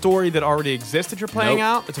a story that already exists that you're playing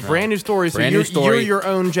out? It's a brand new story. So you're your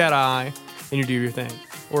own Jedi and you do your thing,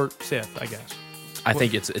 or Sith, I guess. I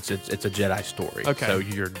think it's a Jedi story. Okay. So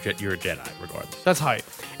you're a Jedi regardless. That's hype.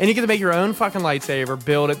 And you get to make your own fucking lightsaber,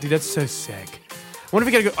 build it. Dude, that's so sick. I wonder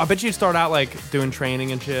if you gotta go. I bet you'd start out like doing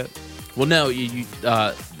training and shit. Well, no,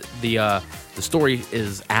 the story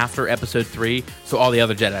is after episode 3, so all the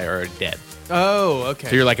other Jedi are dead. Oh, okay.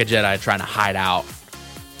 So you're like a Jedi trying to hide out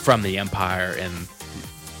from the Empire and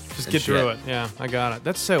just get through it. Yeah, I got it.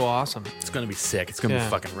 That's so awesome. It's gonna be sick. It's gonna be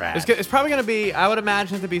fucking rad. It's probably gonna be. I would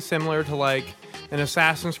imagine it to be similar to like an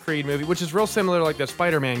Assassin's Creed movie, which is real similar to like the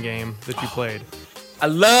Spider-Man game that you played. I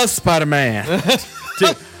love Spider-Man.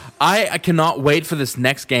 Dude, I cannot wait for this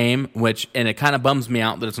next game, and it kind of bums me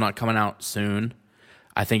out that it's not coming out soon.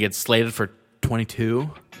 I think it's slated for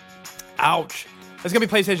 22. Ouch. It's going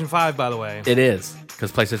to be PlayStation 5, by the way. It is,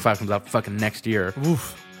 because PlayStation 5 comes out fucking next year.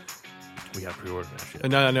 Oof. We got to pre-order that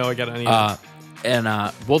shit. No, I got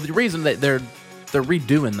it. Well, the reason that they're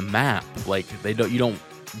redoing the map, like you don't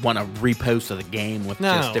want to repost of the game with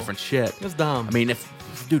just different shit. That's dumb. I mean,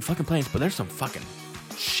 dude, fucking playing, but there's some fucking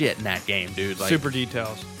shit in that game, dude. Like, super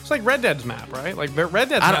details. It's like Red Dead's map, right? Like Red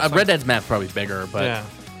Dead's Red Dead's map's probably bigger, but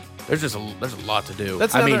there's a lot to do.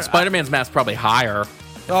 I mean, Spider-Man's map's probably higher.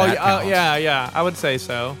 Yeah. I would say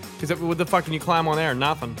so. Because what the fuck can you climb on there?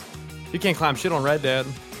 Nothing. You can't climb shit on Red Dead.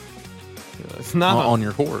 It's nothing. On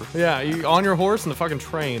your horse. Yeah, you on your horse and the fucking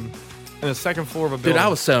train. And the second floor of a building. Dude, I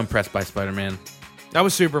was so impressed by Spider-Man. I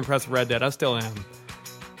was super impressed with Red Dead. I still am.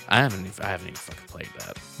 I haven't even fucking played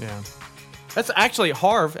that. Yeah. That's actually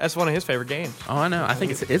Harv. That's one of his favorite games. Oh, I know. I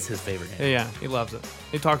think it's his favorite game. Yeah, he loves it.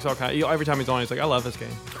 He talks all kind. Every time he's on, he's like, "I love this game."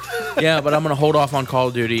 Yeah, but I'm gonna hold off on Call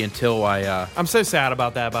of Duty until I. I'm so sad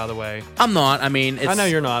about that, by the way. I'm not. I mean, I know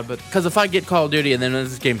you're not, but because if I get Call of Duty and then when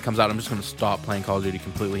this game comes out, I'm just gonna stop playing Call of Duty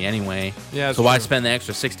completely anyway. Yeah. So why spend the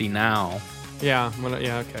extra $60 now? Yeah.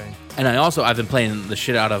 Okay. And I've been playing the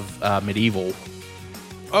shit out of Medieval.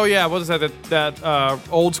 Oh yeah, what is that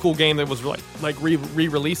old school game that was like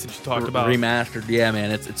re-released that you talked about? Remastered, yeah, man,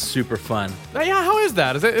 it's super fun. Yeah, how is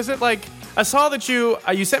that? Is it like I saw that you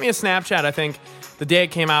sent me a Snapchat, I think, the day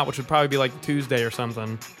it came out, which would probably be like Tuesday or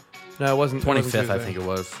something. No, it wasn't. 25th, I think it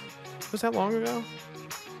was. Was that long ago?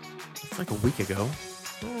 It's like a week ago.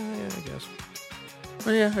 Yeah, I guess.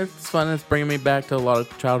 Well, yeah, it's fun. It's bringing me back to a lot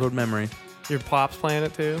of childhood memories. Your pop's playing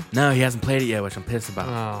it too? No, he hasn't played it yet, which I'm pissed about.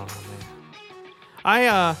 Oh man.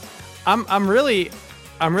 I'm really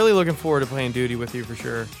looking forward to playing Duty with you for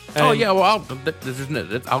sure. And oh yeah, well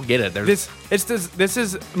I'll get it. This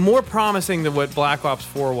is more promising than what Black Ops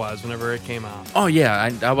 4 was whenever it came out. Oh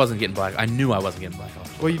yeah, I wasn't getting I knew I wasn't getting Black Ops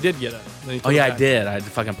 4. Well, you did get it. Then you oh yeah, I did. I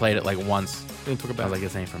fucking played it like once. Then you took it back. I was like,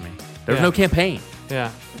 this ain't for me. There's no campaign.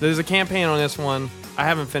 Yeah, there's a campaign on this one. I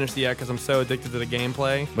haven't finished it yet because I'm so addicted to the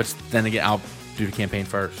gameplay. Which then again, I'll do the campaign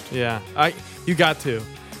first. Yeah, you got to.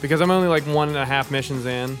 Because I'm only like 1.5 missions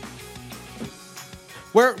in.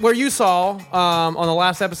 Where you saw on the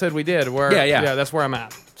last episode we did, yeah, that's where I'm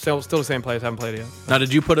at. Still the same place. I haven't played it yet. Now,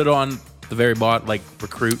 did you put it on the very bot, like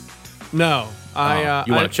recruit? No,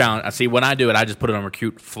 you want to challenge? I see. When I do it, I just put it on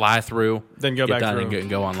recruit, fly through, then go back done, through, and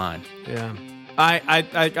go online. Yeah,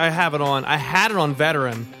 I have it on. I had it on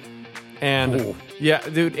veteran, and yeah,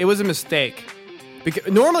 dude, it was a mistake.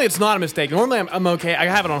 Because normally it's not a mistake. Normally I'm okay. I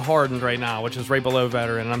have it on hardened right now, which is right below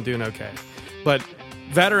veteran, and I'm doing okay. But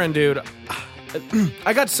veteran, dude,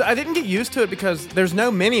 I didn't get used to it because there's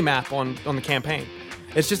no mini map on the campaign.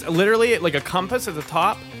 It's just literally like a compass at the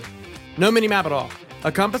top. No mini map at all.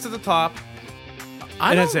 A compass at the top.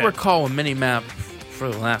 I don't recall a mini map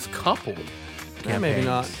for the last couple campaigns. Yeah, maybe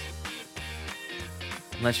not.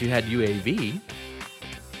 Unless you had UAV.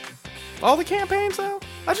 All the campaigns though?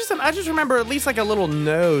 I just remember at least like a little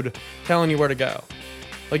node telling you where to go.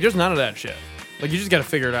 Like there's none of that shit. Like you just got to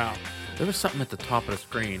figure it out. There was something at the top of the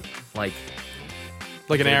screen, like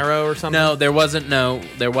an arrow or something. No, there wasn't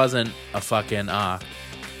a fucking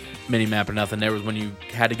mini map or nothing. There was when you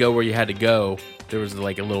had to go where you had to go. There was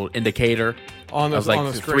like a little indicator. On the, I was like on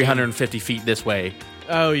the screen. 350 feet this way.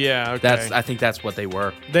 Oh yeah, okay. I think that's what they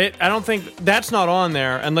were. I don't think that's not on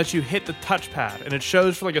there unless you hit the touchpad and it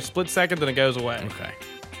shows for like a split second, then it goes away. Okay.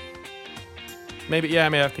 Maybe, yeah. I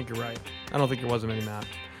mean, I think you're right. I don't think it was a mini map.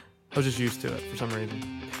 I was just used to it for some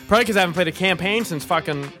reason. Probably because I haven't played a campaign since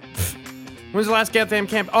fucking. When's the last goddamn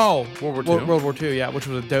camp? Oh, World War II. World War II, yeah, which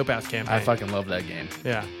was a dope ass campaign. I fucking love that game.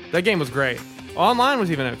 Yeah, that game was great. Online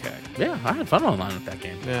was even okay. Yeah, I had fun online with that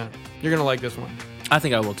game. Yeah, you're gonna like this one. I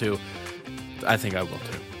think I will too. I think I will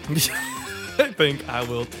too.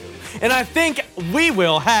 And I think we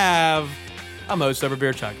will have a Most Sober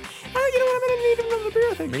Beer Chug. Oh, you know what? I'm gonna need another beer,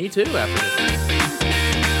 I think. Me too, after this.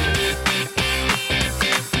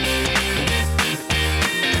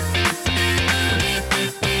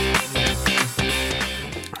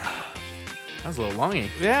 That was a little longy.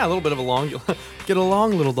 Yeah, a little bit of a long. Get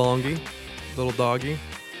along, little dongy. Little doggy.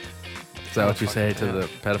 Is that what you say to the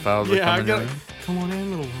pedophiles? Yeah, that come in? Come on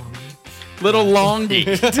in, little longy. Little longy.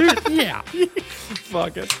 Dude, yeah.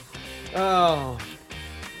 Fuck it. Oh.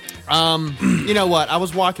 You know what? I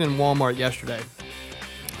was walking in Walmart yesterday.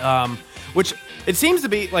 Which it seems to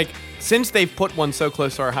be like, since they've put one so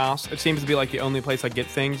close to our house, it seems to be like the only place I get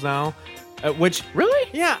things now. Which really?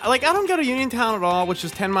 Yeah, like I don't go to Uniontown at all, which is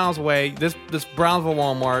 10 miles away. This Brownsville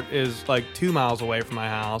Walmart is like 2 miles away from my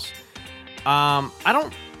house.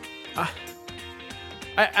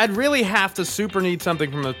 I'd really have to super need something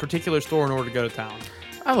from a particular store in order to go to town.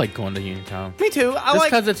 I like going to Uniontown. Me too. Just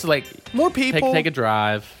because it's like more people. Take a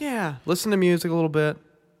drive. Yeah, listen to music a little bit.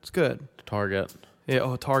 It's good. Target. Yeah.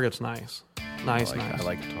 Oh, Target's nice. Nice. I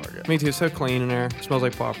like Target. Me too. It's so clean in there. It smells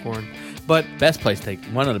like popcorn. But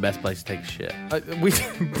one of the best places to take shit.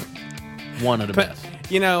 One of the best.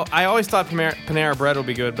 You know, I always thought Panera Bread would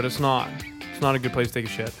be good, but it's not. It's not a good place to take a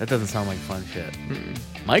shit. That doesn't sound like fun shit.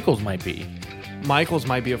 Michael's might be. Michael's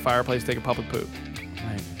might be a fireplace to take a public poop.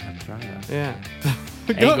 Might have to try that. Yeah.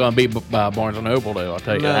 Ain't gonna be Barnes and Noble though. I'll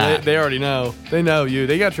tell you that. They already know. They know you.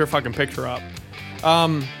 They got your fucking picture up.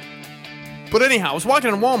 But anyhow, I was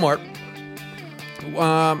walking in Walmart.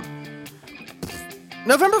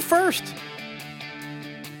 November 1st.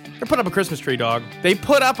 They put up a Christmas tree, dog. They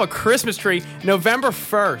put up a Christmas tree November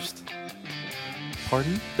 1st.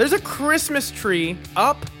 Pardon? There's a Christmas tree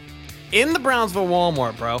up in the Brownsville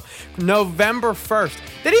Walmart, bro. November 1st.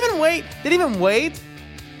 They didn't even wait.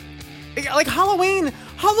 Like Halloween,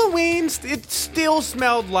 it still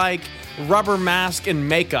smelled like rubber mask and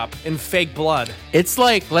makeup and fake blood. It's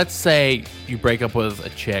like, let's say you break up with a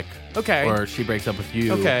chick. Okay. Or she breaks up with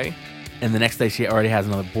you. Okay. And the next day she already has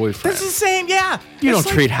another boyfriend. That's the same, yeah. You don't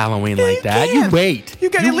treat Halloween like that. You wait. You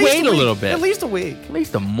wait a little bit. At least a week. At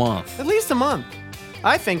least a month. At least a month.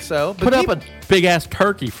 I think so. But Put up a big-ass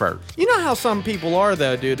turkey first. You know how some people are,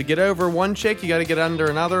 though, dude. To get over one chick, you got to get under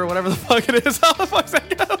another or whatever the fuck it is. How the fuck's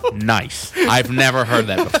that go? Nice. I've never heard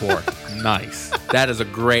that before. Nice. That is a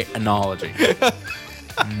great analogy.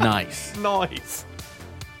 Nice. Nice.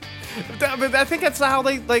 But I think that's how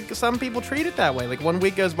some people treat it that way. Like 1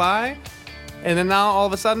 week goes by, and then now all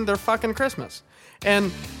of a sudden they're fucking Christmas.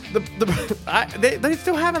 And they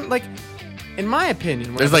still haven't, like, in my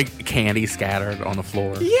opinion. There's like candy scattered on the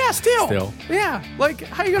floor. Yeah, still. Yeah. Like,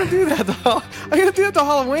 how you gonna do that though? How you gonna do that to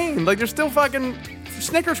Halloween? Like, there's still fucking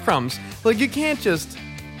Snickers crumbs. Like, you can't just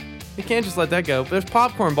let that go. There's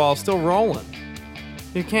popcorn balls still rolling.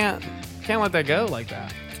 You can't let that go like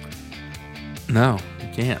that. No, you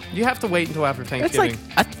can't. You have to wait until after Thanksgiving.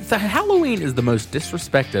 It's like Halloween is the most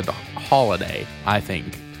disrespected holiday, I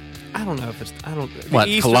think. I don't know if it's. I don't. What,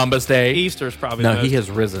 Columbus Day? Easter's probably. No, he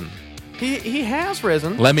has risen. He has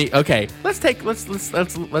risen. Let's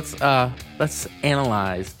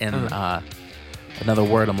analyze in another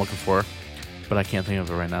word I'm looking for, but I can't think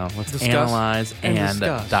of it right now. Let's analyze and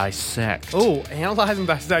dissect. Oh, analyze and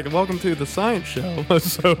dissect. Welcome to the Science Show,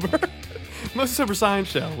 Most Sober Science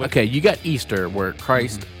Show. Okay, you got Easter, where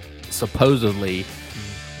Christ supposedly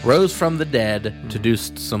rose from the dead to do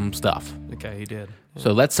some stuff. Okay, he did. Yeah.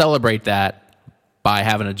 So let's celebrate that by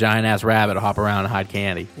having a giant ass rabbit hop around and hide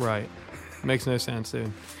candy. Right. Makes no sense,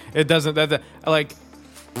 dude. It doesn't.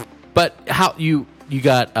 But how you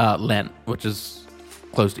got Lent, which is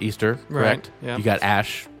close to Easter, correct? Right. Yeah. You got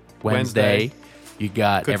Ash Wednesday. You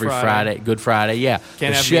got Good every Friday. Good Friday. Yeah. Can't the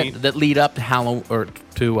have shit meat. that lead up to Halloween or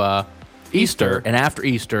to Easter, and after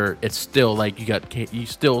Easter, it's still like you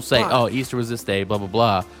still say, Right. oh, Easter was this day, blah blah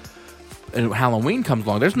blah. And Halloween comes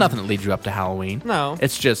along. There's nothing that leads you up to Halloween. No.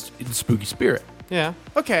 It's just the spooky spirit. Yeah.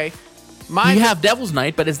 Okay. Mine You have Devil's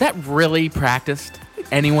Night, but is that really practiced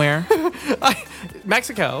anywhere?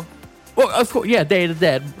 Mexico. Well, of course, yeah, Day of the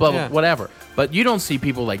Dead, but Yeah. whatever. But you don't see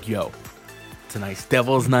people like, yo, it's a nice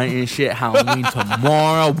Devil's Night and shit. Halloween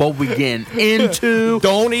tomorrow. What we getting into?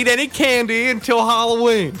 Don't eat any candy until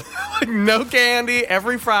Halloween. No candy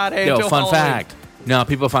every Friday Yo, until fun Halloween. fact. No,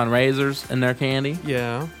 people find razors in their candy.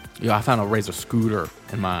 Yeah. Yo, I found a razor scooter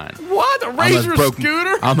in mine. What? A razor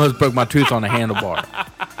scooter? I almost broke my tooth on the handlebar.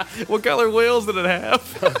 What color wheels did it have?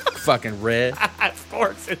 Fucking red. Of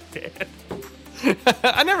course it did.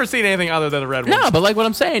 I never seen anything other than the red one. No, but like what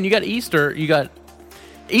I'm saying, you got Easter.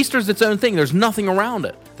 Easter's its own thing. There's nothing around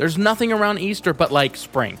it. There's nothing around Easter but like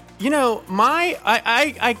spring. You know,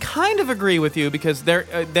 I kind of agree with you because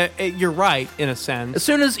you're right in a sense. As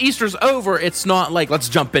soon as Easter's over, it's not like let's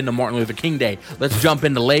jump into Martin Luther King Day. Let's jump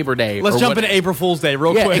into Labor Day. Let's jump into April Fool's Day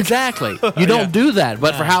real yeah, quick. exactly. You don't do that.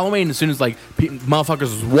 But for Halloween, as soon as like motherfuckers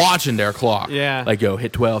is watching their clock, Yeah. like yo,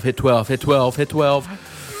 hit 12, hit 12, hit 12, hit 12.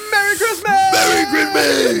 Merry Christmas! Merry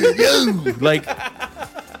Christmas, yo! Like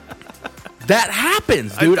that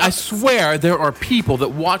happens, dude. I swear there are people that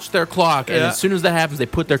watch their clock, and Yeah. as soon as that happens, they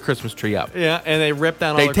put their Christmas tree up. Yeah, and they rip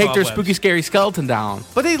down all They their take their cobwebs. spooky, scary skeleton down.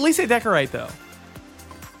 But at least they decorate, though.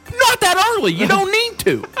 Not that early. You don't need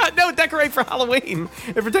to. No, decorate for Halloween.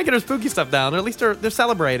 If we're taking their spooky stuff down, or at least they're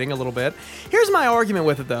celebrating a little bit. Here's my argument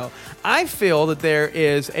with it, though. I feel that there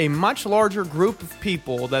is a much larger group of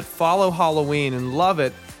people that follow Halloween and love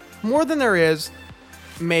it more than there is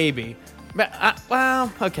maybe. But,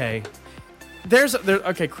 well, okay. There's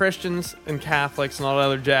okay, Christians and Catholics and all that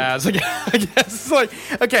other jazz. I guess it's like,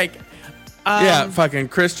 okay. Yeah, fucking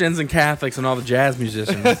Christians and Catholics and all the jazz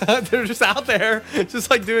musicians. They're just out there, just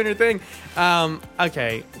like doing your thing.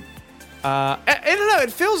 Okay. I don't know.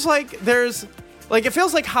 It feels like it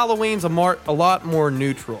feels like Halloween's a lot more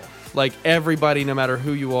neutral. Like everybody, no matter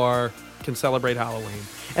who you are, can celebrate Halloween,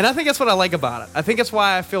 and I think that's what I like about it. I think that's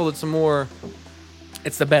why I feel it's a more.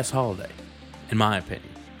 It's the best holiday, in my opinion.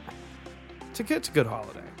 It's a good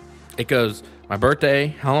holiday. It goes my birthday,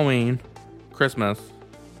 Halloween, Christmas.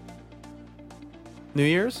 New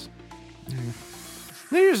Year's.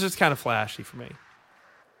 New Year's is just kind of flashy for me.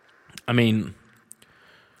 I mean,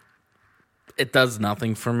 it does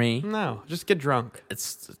nothing for me. No, just get drunk.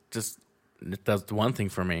 It's just, it does one thing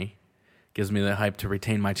for me. Gives me the hype to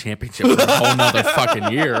retain my championship for a whole nother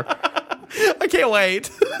fucking year. I can't wait.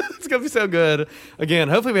 It's going to be so good. Again,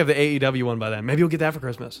 hopefully we have the AEW one by then. Maybe we'll get that for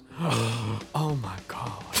Christmas. Oh my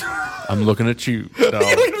God. I'm looking at you, dog. Look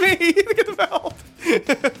at me. Look at the belt.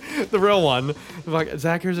 The real one. Like,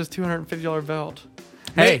 Zach, here's this $250 belt.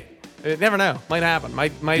 Hey. You never know. Might happen.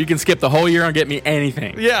 Might. You can skip the whole year and get me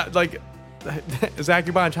anything. Yeah, like, Zach,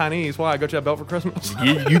 you're buying Chinese. Why? I got you that belt for Christmas.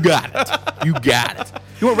 You got it. You got it.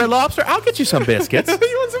 You want Red Lobster? I'll get you some biscuits. You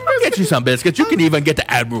want some I'll get you some biscuits. You can even get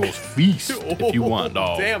the Admiral's Feast if you want,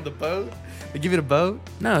 dog. Damn, the boat. They give you the boat?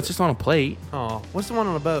 No, it's just on a plate. Oh, what's the one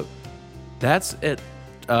on a boat? That's it.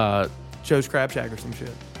 Joe's Crab Shack or some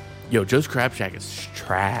shit. Yo, Joe's Crab Shack is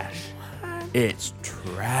trash. It's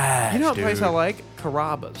trash. You know what dude. place I like?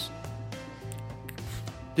 Carrabba's.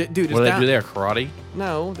 Dude, it's What do they down- do there? Karate?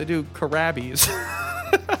 No, they do Carabbies.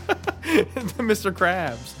 Mr.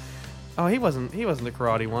 Krabs. Oh, he wasn't the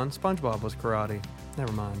karate one. SpongeBob was karate.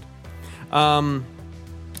 Never mind.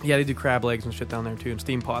 Yeah, they do crab legs and shit down there too, and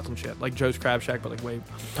steam pots and shit. Like Joe's Crab Shack, but like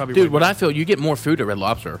probably. Dude, way what better. I feel, you get more food at Red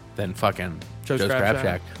Lobster than fucking Joe's Crab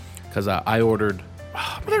Shack. Because I ordered...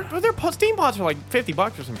 Their steam pots are like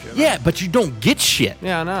 $50 or some shit. Yeah, but you don't get shit.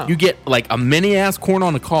 Yeah, I know. You get like a mini-ass corn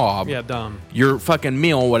on the cob. Yeah, dumb. Your fucking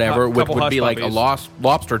meal, whatever, which Couple would hush be like a puppies.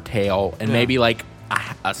 lobster tail and Yeah. maybe like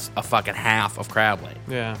a fucking half of crab leg.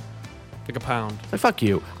 Yeah, like a pound. Like, fuck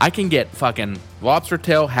you. I can get fucking lobster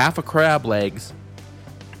tail, half of crab legs,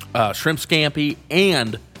 shrimp scampi,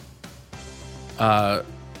 and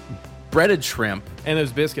breaded shrimp, And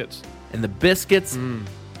those biscuits. and the biscuits,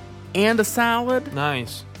 and a salad,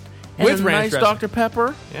 Nice. and With a ranch nice dressing. Dr.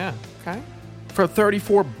 Pepper Yeah. Okay. for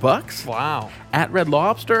 $34 Wow. at Red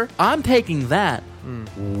Lobster. I'm taking that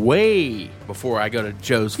way before I go to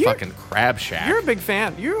Joe's fucking Crab Shack. You're a big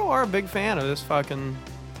fan. You are a big fan of this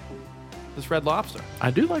Red Lobster.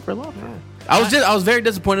 I do like Red Lobster. Yeah. I was very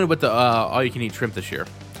disappointed with the all you can eat shrimp this year.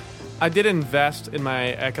 I did invest in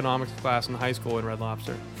my economics class in high school in Red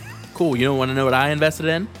Lobster. Cool. You don't want to know what I invested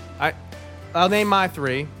in? I'll name my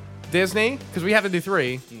three. Disney, because we have to do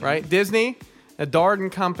three, right? Disney, a Darden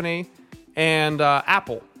Company, and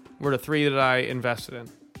Apple were the three that I invested in.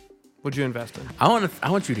 What'd you invest in? I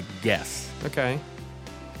want you to guess. Okay.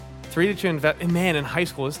 Three that you invest. Man, in high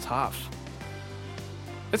school, it's tough.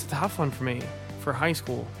 It's a tough one for me for high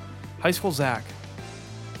school. High school Zach.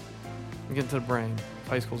 I'm getting to the brain.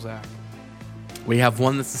 High School Zach. We have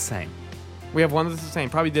one that's the same. We have one that's the same.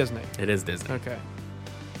 Probably Disney. It is Disney. Okay.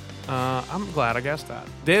 I'm glad I guessed that.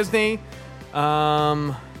 Disney.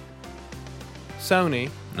 Sony.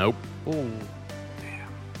 Nope. Ooh.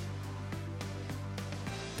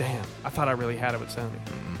 Damn. I thought I really had it with Sony.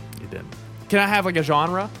 You didn't. Can I have like a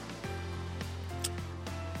genre?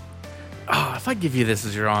 Oh, if I give you this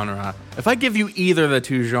as your genre, if I give you either of the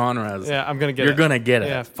two genres, Yeah, I'm gonna get it. you're gonna get it.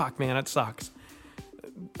 Yeah, fuck, man, that sucks.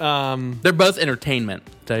 They're both entertainment.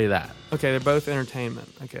 I'll tell you that. Okay, they're both entertainment.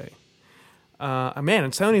 Okay. Man,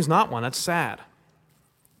 and Sony's not one. That's sad.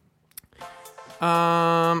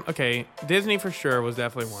 Okay, Disney for sure was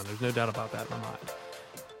definitely one. There's no doubt about that in my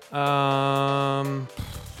mind.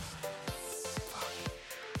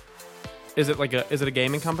 Is it a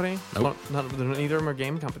gaming company? Nope. Neither of them are a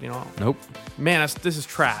gaming company at all. Nope. Man, this is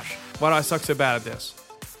trash. Why do I suck so bad at this?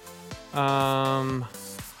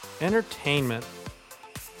 Entertainment.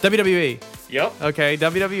 WWE. Yep. Okay,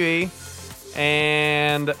 WWE.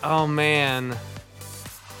 And, oh, man.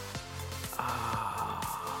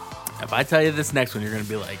 If I tell you this next one, you're gonna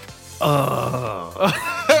be like, Is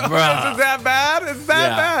that bad? Is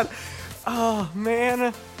that bad? Oh,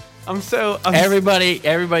 man.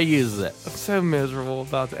 everybody uses it. I'm so miserable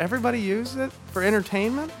about that. Everybody uses it for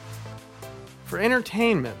entertainment? For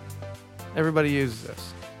entertainment, everybody uses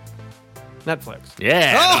this. Netflix.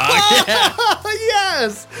 Yeah. Oh, dog. Yeah.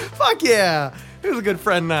 yes! Fuck yeah! Who's a good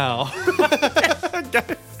friend now?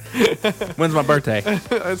 When's my birthday?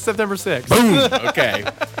 It's September 6th. Boom. Okay.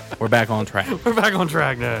 We're back on track. We're back on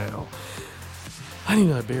track now. I need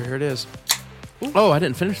another beer. Here it is. Oh, I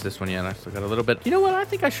didn't finish this one yet. I still got a little bit. You know what? I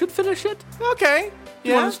think I should finish it. Okay.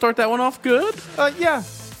 You want to start that one off good? Yeah.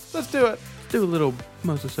 Let's do it. Do a little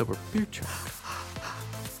Mostly Sober beer chat.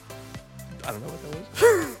 I don't know what that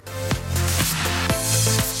was.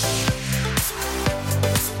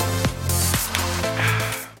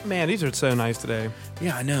 Man, these are so nice today.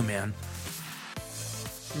 Yeah, I know, man.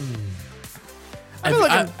 I feel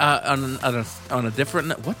like on a different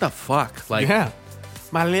note, what the fuck? Like, yeah.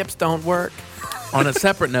 My lips don't work. on a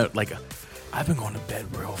separate note, like, I've been going to bed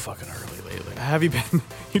real fucking early lately. Have you been?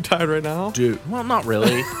 You tired right now? Dude, well, not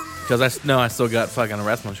really. Because I still got fucking a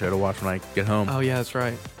wrestling show to watch when I get home. Oh, yeah, that's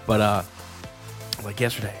right. But, like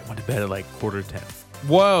yesterday, I went to bed at like 9:45.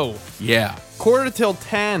 Whoa. Yeah.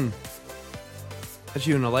 9:45. That's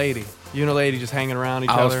you and a lady. You and a lady just hanging around each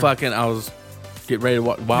other. I was getting ready to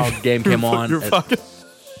watch. Wild Game came on.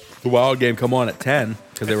 The Wild Game come on at 10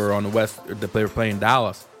 because they were on the West. They were playing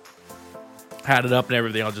Dallas. Had it up and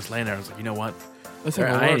everything. I was just laying there. I was like, you know what?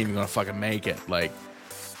 I ain't even gonna fucking make it. Like,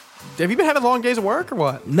 have you been having long days of work or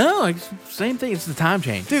what? no, like, same thing. It's the time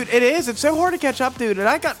change, Dude, it is. It's so hard to catch up, dude. And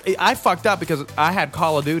I fucked up because I had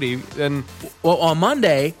Call of Duty and Well, on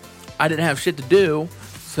Monday, I didn't have shit to do,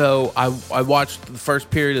 so I watched the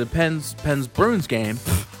first period of the Pens Bruins game.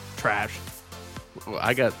 trash.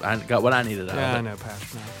 I got what I needed out Yeah, of it. I know,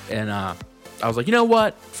 Pash. No. And I was like, you know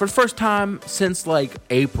what? For the first time since like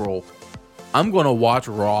April, I'm gonna watch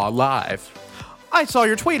Raw live. I saw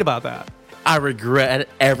your tweet about that. I regret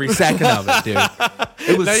every second of it, dude.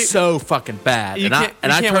 It was so fucking bad. You And I can't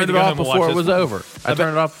wait turned to it go off home and before watch it was this one. over. I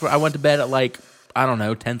turned it off. I went to bed at like, I don't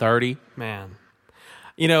know, 10:30. Man.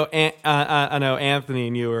 You know, I know Anthony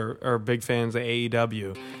and you are big fans of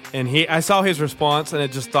AEW. And I saw his response, and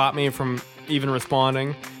it just stopped me from even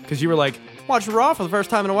responding. Because you were like, watch Raw for the first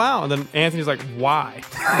time in a while. And then Anthony's like, why?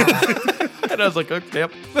 And I was like, okay,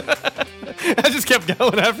 yep. I just kept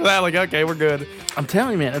going after that, like, okay, we're good. I'm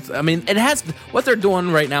telling you, man. It has what they're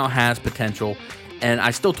doing right now has potential, and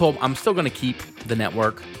I'm still going to keep the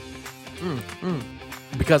network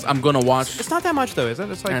because I'm going to watch. It's not that much, though, is it?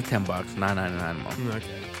 It's like $10, $9.99 a month, okay.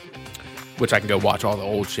 which I can go watch all the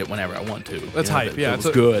old shit whenever I want to. That's hype, yeah, it's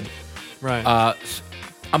good. Right.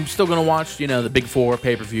 I'm still going to watch, the big four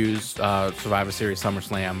pay-per-views, Survivor Series,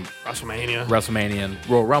 SummerSlam, WrestleMania, and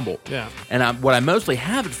Royal Rumble. Yeah. And what I mostly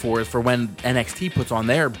have it for is for when NXT puts on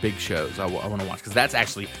their big shows I want to watch, because that's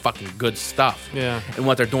actually fucking good stuff. Yeah. And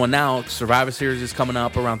what they're doing now, Survivor Series is coming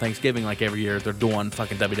up around Thanksgiving like every year. They're doing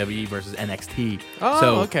fucking WWE versus NXT. Oh,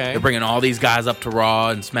 so okay. They're bringing all these guys up to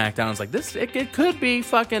Raw and SmackDown. It's like, it could be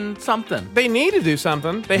fucking something. They need to do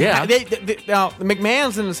something. Yeah. Now,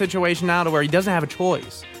 McMahon's in a situation now to where he doesn't have a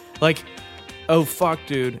choice. Like, oh, fuck,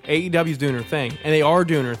 dude. AEW's doing her thing. And they are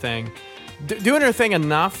doing her thing. Doing her thing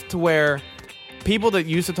enough to where people that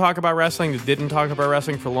used to talk about wrestling, that didn't talk about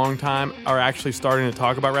wrestling for a long time, are actually starting to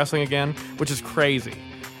talk about wrestling again, which is crazy.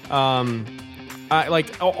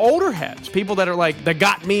 Like, older heads, people that are like, that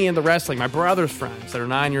got me into wrestling, my brother's friends that are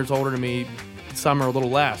 9 years older than me, some are a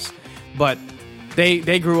little less. But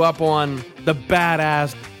they grew up on the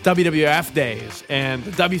badass WWF days and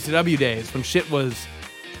the WCW days when shit was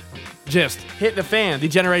just hitting the fan. The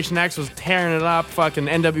Generation X was tearing it up. Fucking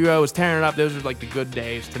NWO was tearing it up. Those are like the good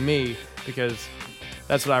days to me because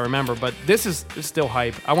that's what I remember. But this is still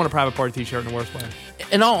hype. I want a Private Party t-shirt in the worst way.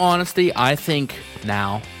 In all honesty, I think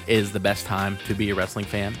now is the best time to be a wrestling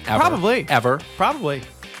fan. Ever. Probably. Ever. Probably.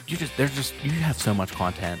 You have so much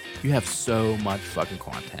content. You have so much fucking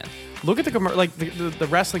content. Look at the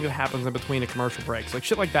wrestling that happens in between the commercial breaks. Like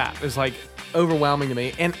shit like that is like overwhelming to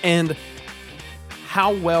me. And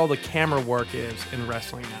how well the camera work is in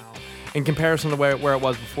wrestling now in comparison to where it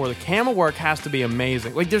was before. The camera work has to be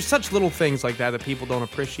amazing. Like there's such little things like that people don't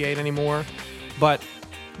appreciate anymore. But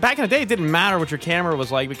back in the day, it didn't matter what your camera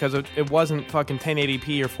was like because it wasn't fucking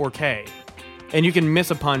 1080p or 4K. And you can miss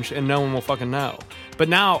a punch and no one will fucking know. But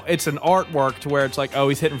now it's an artwork to where it's like, oh,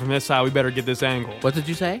 he's hitting from this side. We better get this angle. What did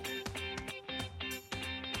you say?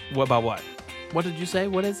 What about what? What did you say?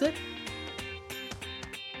 What is it?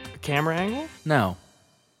 A camera angle? No.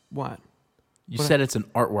 What? You said it's an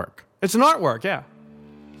artwork. It's an artwork, yeah.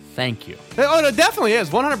 Thank you. Oh, it definitely is.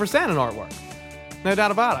 100% an artwork. No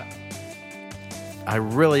doubt about it. I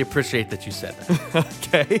really appreciate that you said that.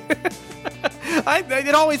 Okay.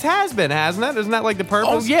 It always has been, hasn't it? Isn't that like the purpose?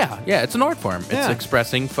 Oh, yeah. Yeah, it's an art form. It's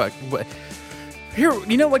expressing... Here,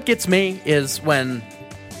 you know what gets me is when...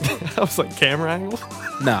 I was like, camera angle?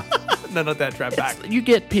 No. No, not that trap back. You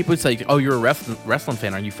get people who say, oh, you're a wrestling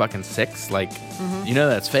fan. Are you fucking 6? Like, you know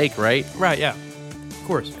that's fake, right? Right, yeah. Of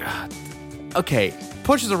course. Okay.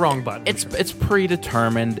 Pushes the wrong button. It's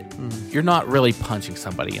predetermined. You're not really punching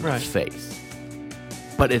somebody in the face.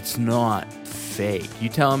 But it's not fake. You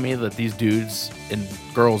telling me that these dudes and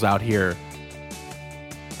girls out here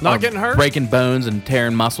not getting hurt? Breaking bones and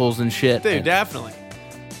tearing muscles and shit? Dude, definitely.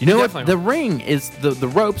 You know what? The ring is the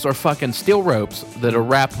ropes are fucking steel ropes that are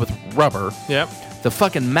wrapped with rubber. Yep. The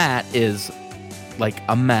fucking mat is like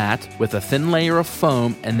a mat with a thin layer of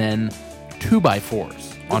foam and then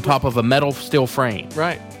 2x4s on top of a metal steel frame.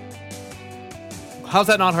 Right. How's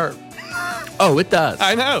that not hurt? Oh, it does.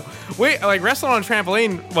 I know. Like wrestling on a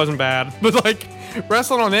trampoline wasn't bad, but like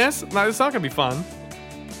wrestling on this, it's not gonna be fun.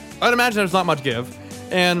 I'd imagine there's not much give,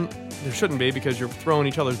 and there shouldn't be because you're throwing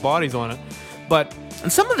each other's bodies on it. But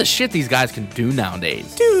and some of the shit these guys can do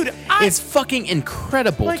nowadays, dude, it's fucking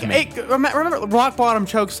incredible to me. Hey, remember rock bottom,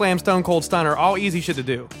 choke slam, stone cold stunner, all easy shit to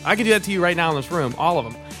do. I could do that to you right now in this room, all of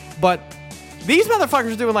them. But these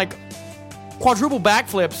motherfuckers are doing like quadruple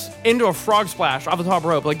backflips into a frog splash off the top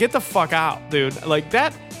rope. Like, get the fuck out, dude. Like,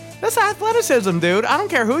 that's athleticism, dude. I don't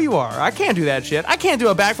care who you are. I can't do that shit. I can't do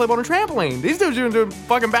a backflip on a trampoline. These dudes are doing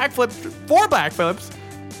fucking backflips, 4 backflips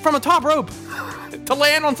from a top rope to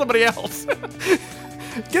land on somebody else.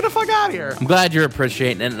 Get the fuck out of here. I'm glad you're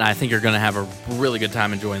appreciating it, and I think you're going to have a really good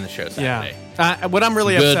time enjoying the show Saturday. Yeah. What I'm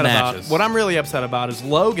really upset about is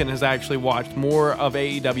Logan has actually watched more of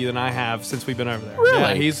AEW than I have since we've been over there.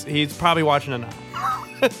 Really? Yeah, he's probably watching it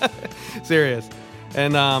now. Serious.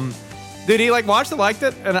 And dude, he watched it, liked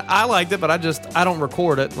it, and I liked it, but I don't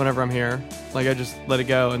record it whenever I'm here. Like, I just let it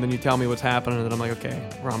go, and then you tell me what's happening, and then I'm like, okay,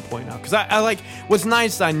 we're on point now. Because I like, what's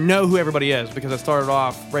nice is I know who everybody is, because I started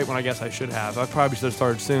off right when I guess I should have. I probably should have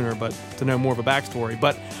started sooner, but to know more of a backstory.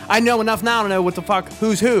 But I know enough now to know what the fuck,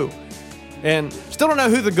 who's who. And still don't know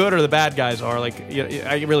who the good or the bad guys are. Like,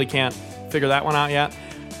 I really can't figure that one out yet.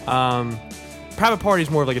 Private Party is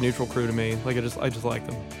more of like a neutral crew to me. Like, I just like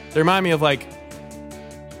them. They remind me of like,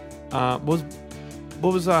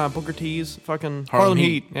 what was Booker T's fucking Harlem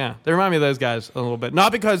Heat? Yeah, they remind me of those guys a little bit.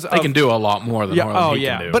 Not because they can do a lot more than Harlem Heat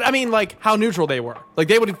can do. But I mean, like how neutral they were. Like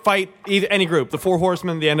they would fight any group, the Four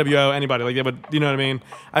Horsemen, the NWO, anybody. Like they would, you know what I mean?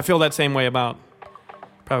 I feel that same way about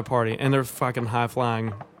Private Party, and they're fucking high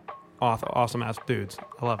flying, awesome ass dudes.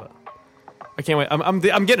 I love it. I can't wait. I'm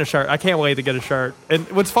getting a shirt. I can't wait to get a shirt. And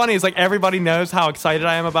what's funny is like everybody knows how excited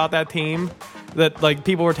I am about that team. That like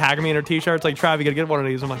people were tagging me in their t-shirts like, Trav, you gotta get one of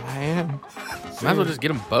these. I'm like, I am. Might as well just get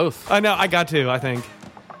them both. I know, I got to, I think.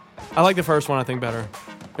 I like the first one, I think, better.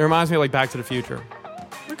 It reminds me of like Back to the Future.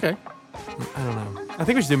 Okay. I don't know. I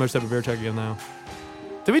think we should do Most Type of Beer Check again now.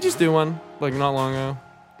 Did we just do one like not long ago?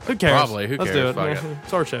 Who cares? Probably. Who Let's cares? do it.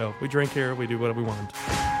 It's our show. We drink here. We do whatever we want.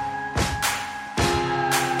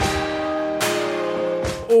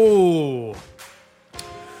 Oh.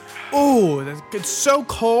 Oh, it's so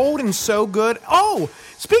cold and so good. Oh,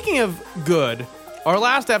 speaking of good, our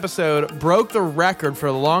last episode broke the record for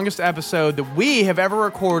the longest episode that we have ever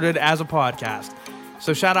recorded as a podcast.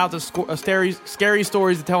 So shout out to Scary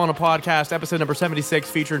Stories to Tell on a Podcast, episode number 76,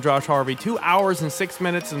 featuring Josh Harvey. 2 hours and 6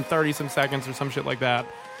 minutes and 30 some seconds or some shit like that.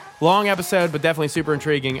 Long episode, but definitely super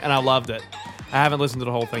intriguing, and I loved it. I haven't listened to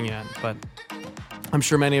the whole thing yet, but I'm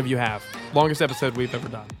sure many of you have. Longest episode we've ever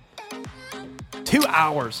done. 2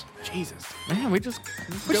 hours. Jesus. Man, we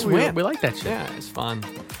went. like that shit. Yeah, it's fun.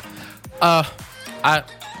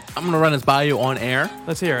 I'm gonna run this by you on air,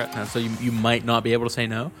 Let's hear it. so you might not be able to say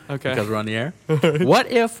no. Okay. Because we're on the air.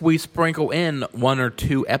 What if we sprinkle in 1 or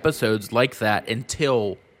 2 episodes like that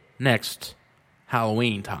until next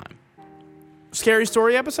Halloween time? Scary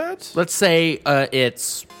story episodes? Let's say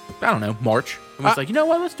it's I don't know March. And it's like, you know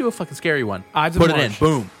what? Let's do a fucking scary one. Ides of Put March. it in.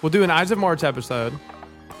 Boom. We'll do an Ides of March episode.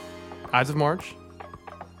 Ides of March?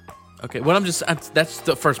 Okay. Well, that's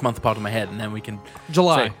the first month that popped in my head, and then we can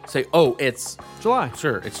July. say oh, it's July.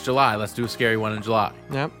 sure, it's July. Let's do a scary one in July.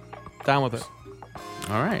 Yep. Down with it.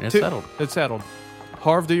 All right, it's settled. It's settled.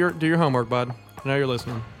 Harv, do your homework, bud. I know you're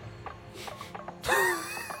listening.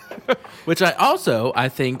 Which I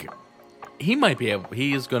think he might be able.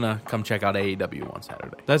 He is gonna come check out AEW on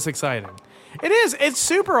Saturday. That's exciting. It is. It's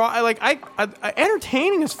super. I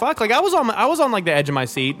entertaining as fuck. Like I was on like the edge of my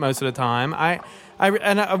seat most of the time.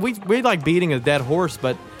 We like beating a dead horse,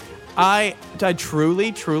 but I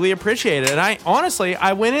truly appreciate it. And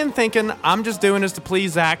I went in thinking I'm just doing this to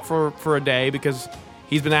please Zach for a day because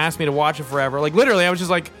he's been asking me to watch it forever. Like literally, I was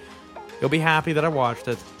just like, he'll be happy that I watched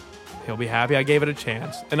it. He'll be happy I gave it a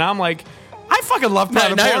chance. And I'm like, I fucking love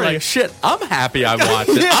Private Now Party. you're like, shit, I'm happy I watched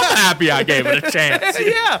it. I'm happy I gave it a chance.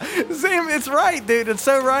 Yeah, same. It's right, dude. It's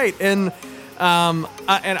so right. And I'm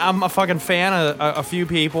a fucking fan of a few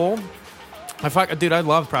people. Dude, I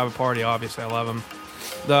love Private Party. Obviously, I love him.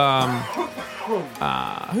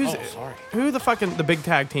 Who the big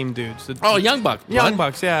tag team dudes? Young Bucks. Young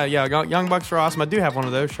Bucks. Yeah. Young Bucks are awesome. I do have one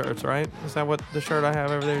of those shirts, right? Is that what the shirt I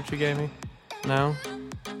have over there that you gave me? No.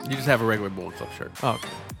 You just have a regular Bullet Club shirt. Oh, okay.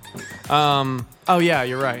 Oh yeah,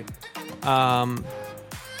 you're right.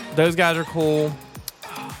 Those guys are cool.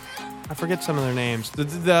 I forget some of their names.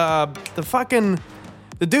 The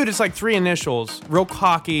dude is like 3 initials. Real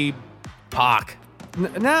cocky. Pac.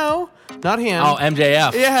 No, not him. Oh,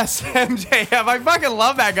 MJF. Yes, MJF. I fucking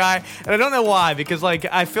love that guy, and I don't know why. Because like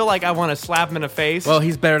I feel like I want to slap him in the face. Well,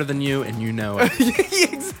 he's better than you, and you know it.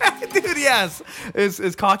 Exactly, dude. Yes,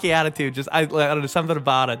 his cocky attitude. I don't know, something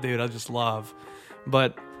about it, dude. I just love.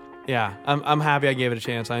 But yeah, I'm happy I gave it a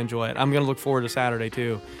chance. I enjoy it. I'm gonna look forward to Saturday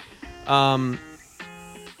too.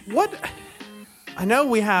 What? I know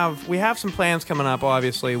we have some plans coming up,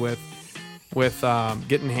 obviously with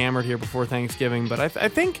getting hammered here before Thanksgiving. But I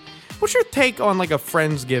think, what's your take on like a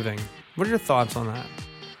Friendsgiving? What are your thoughts on that?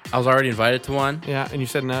 I was already invited to one. Yeah, and you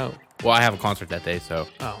said no. Well, I have a concert that day, so.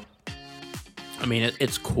 Oh. I mean,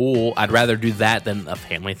 it's cool. I'd rather do that than a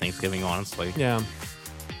family Thanksgiving, honestly. Yeah.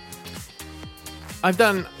 I've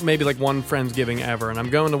done maybe like one Friendsgiving ever, and I'm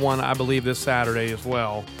going to one, I believe, this Saturday as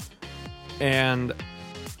well. And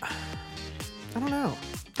I don't know.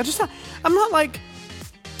 I'm not like,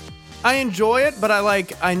 I enjoy it, but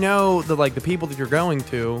I know that like the people that you're going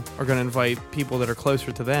to are going to invite people that are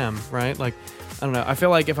closer to them, right? Like, I don't know. I feel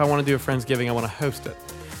like if I want to do a Friendsgiving, I want to host it.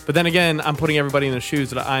 But then again, I'm putting everybody in the shoes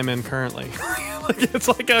that I'm in currently. Like, it's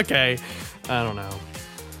like, okay, I don't know.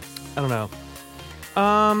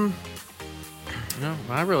 No,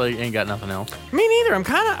 I really ain't got nothing else. Me neither. I'm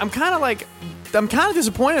kind of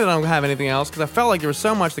disappointed that I don't have anything else because I felt like there was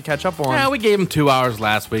so much to catch up on. Yeah, we gave him 2 hours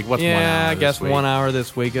last week. What's 1 hour? Yeah, I guess this week? 1 hour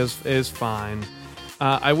this week is fine.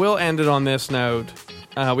 I will end it on this note.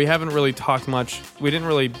 We haven't really talked much. We didn't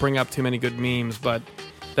really bring up too many good memes, but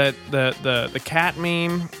that the cat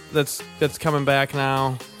meme that's coming back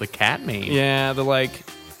now. The cat meme. Yeah,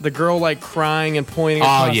 the girl like crying and pointing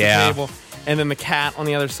across the table, and then the cat on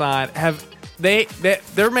the other side.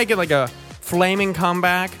 They're making like a flaming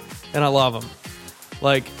comeback, and I love them.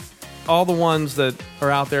 Like all the ones that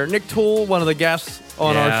are out there. Nick Toole, one of the guests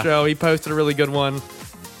on our show, he posted a really good one.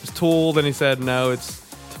 It's Toole, then he said no, it's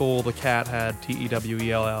Toole. The cat had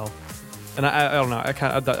Tewell, and I don't know.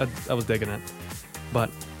 I was digging it,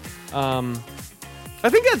 but I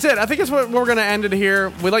think that's it. I think that's what we're going to end it here.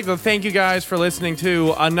 We'd like to thank you guys for listening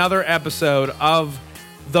to another episode of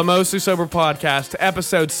the Mostly Sober Podcast,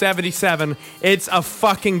 episode 77. It's a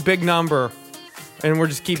fucking big number, and we're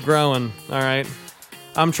just keep growing. All right.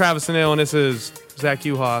 I'm Travis Anil, and this is Zach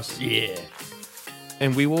Uhas. Yeah.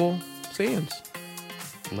 And we will see you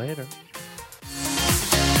later.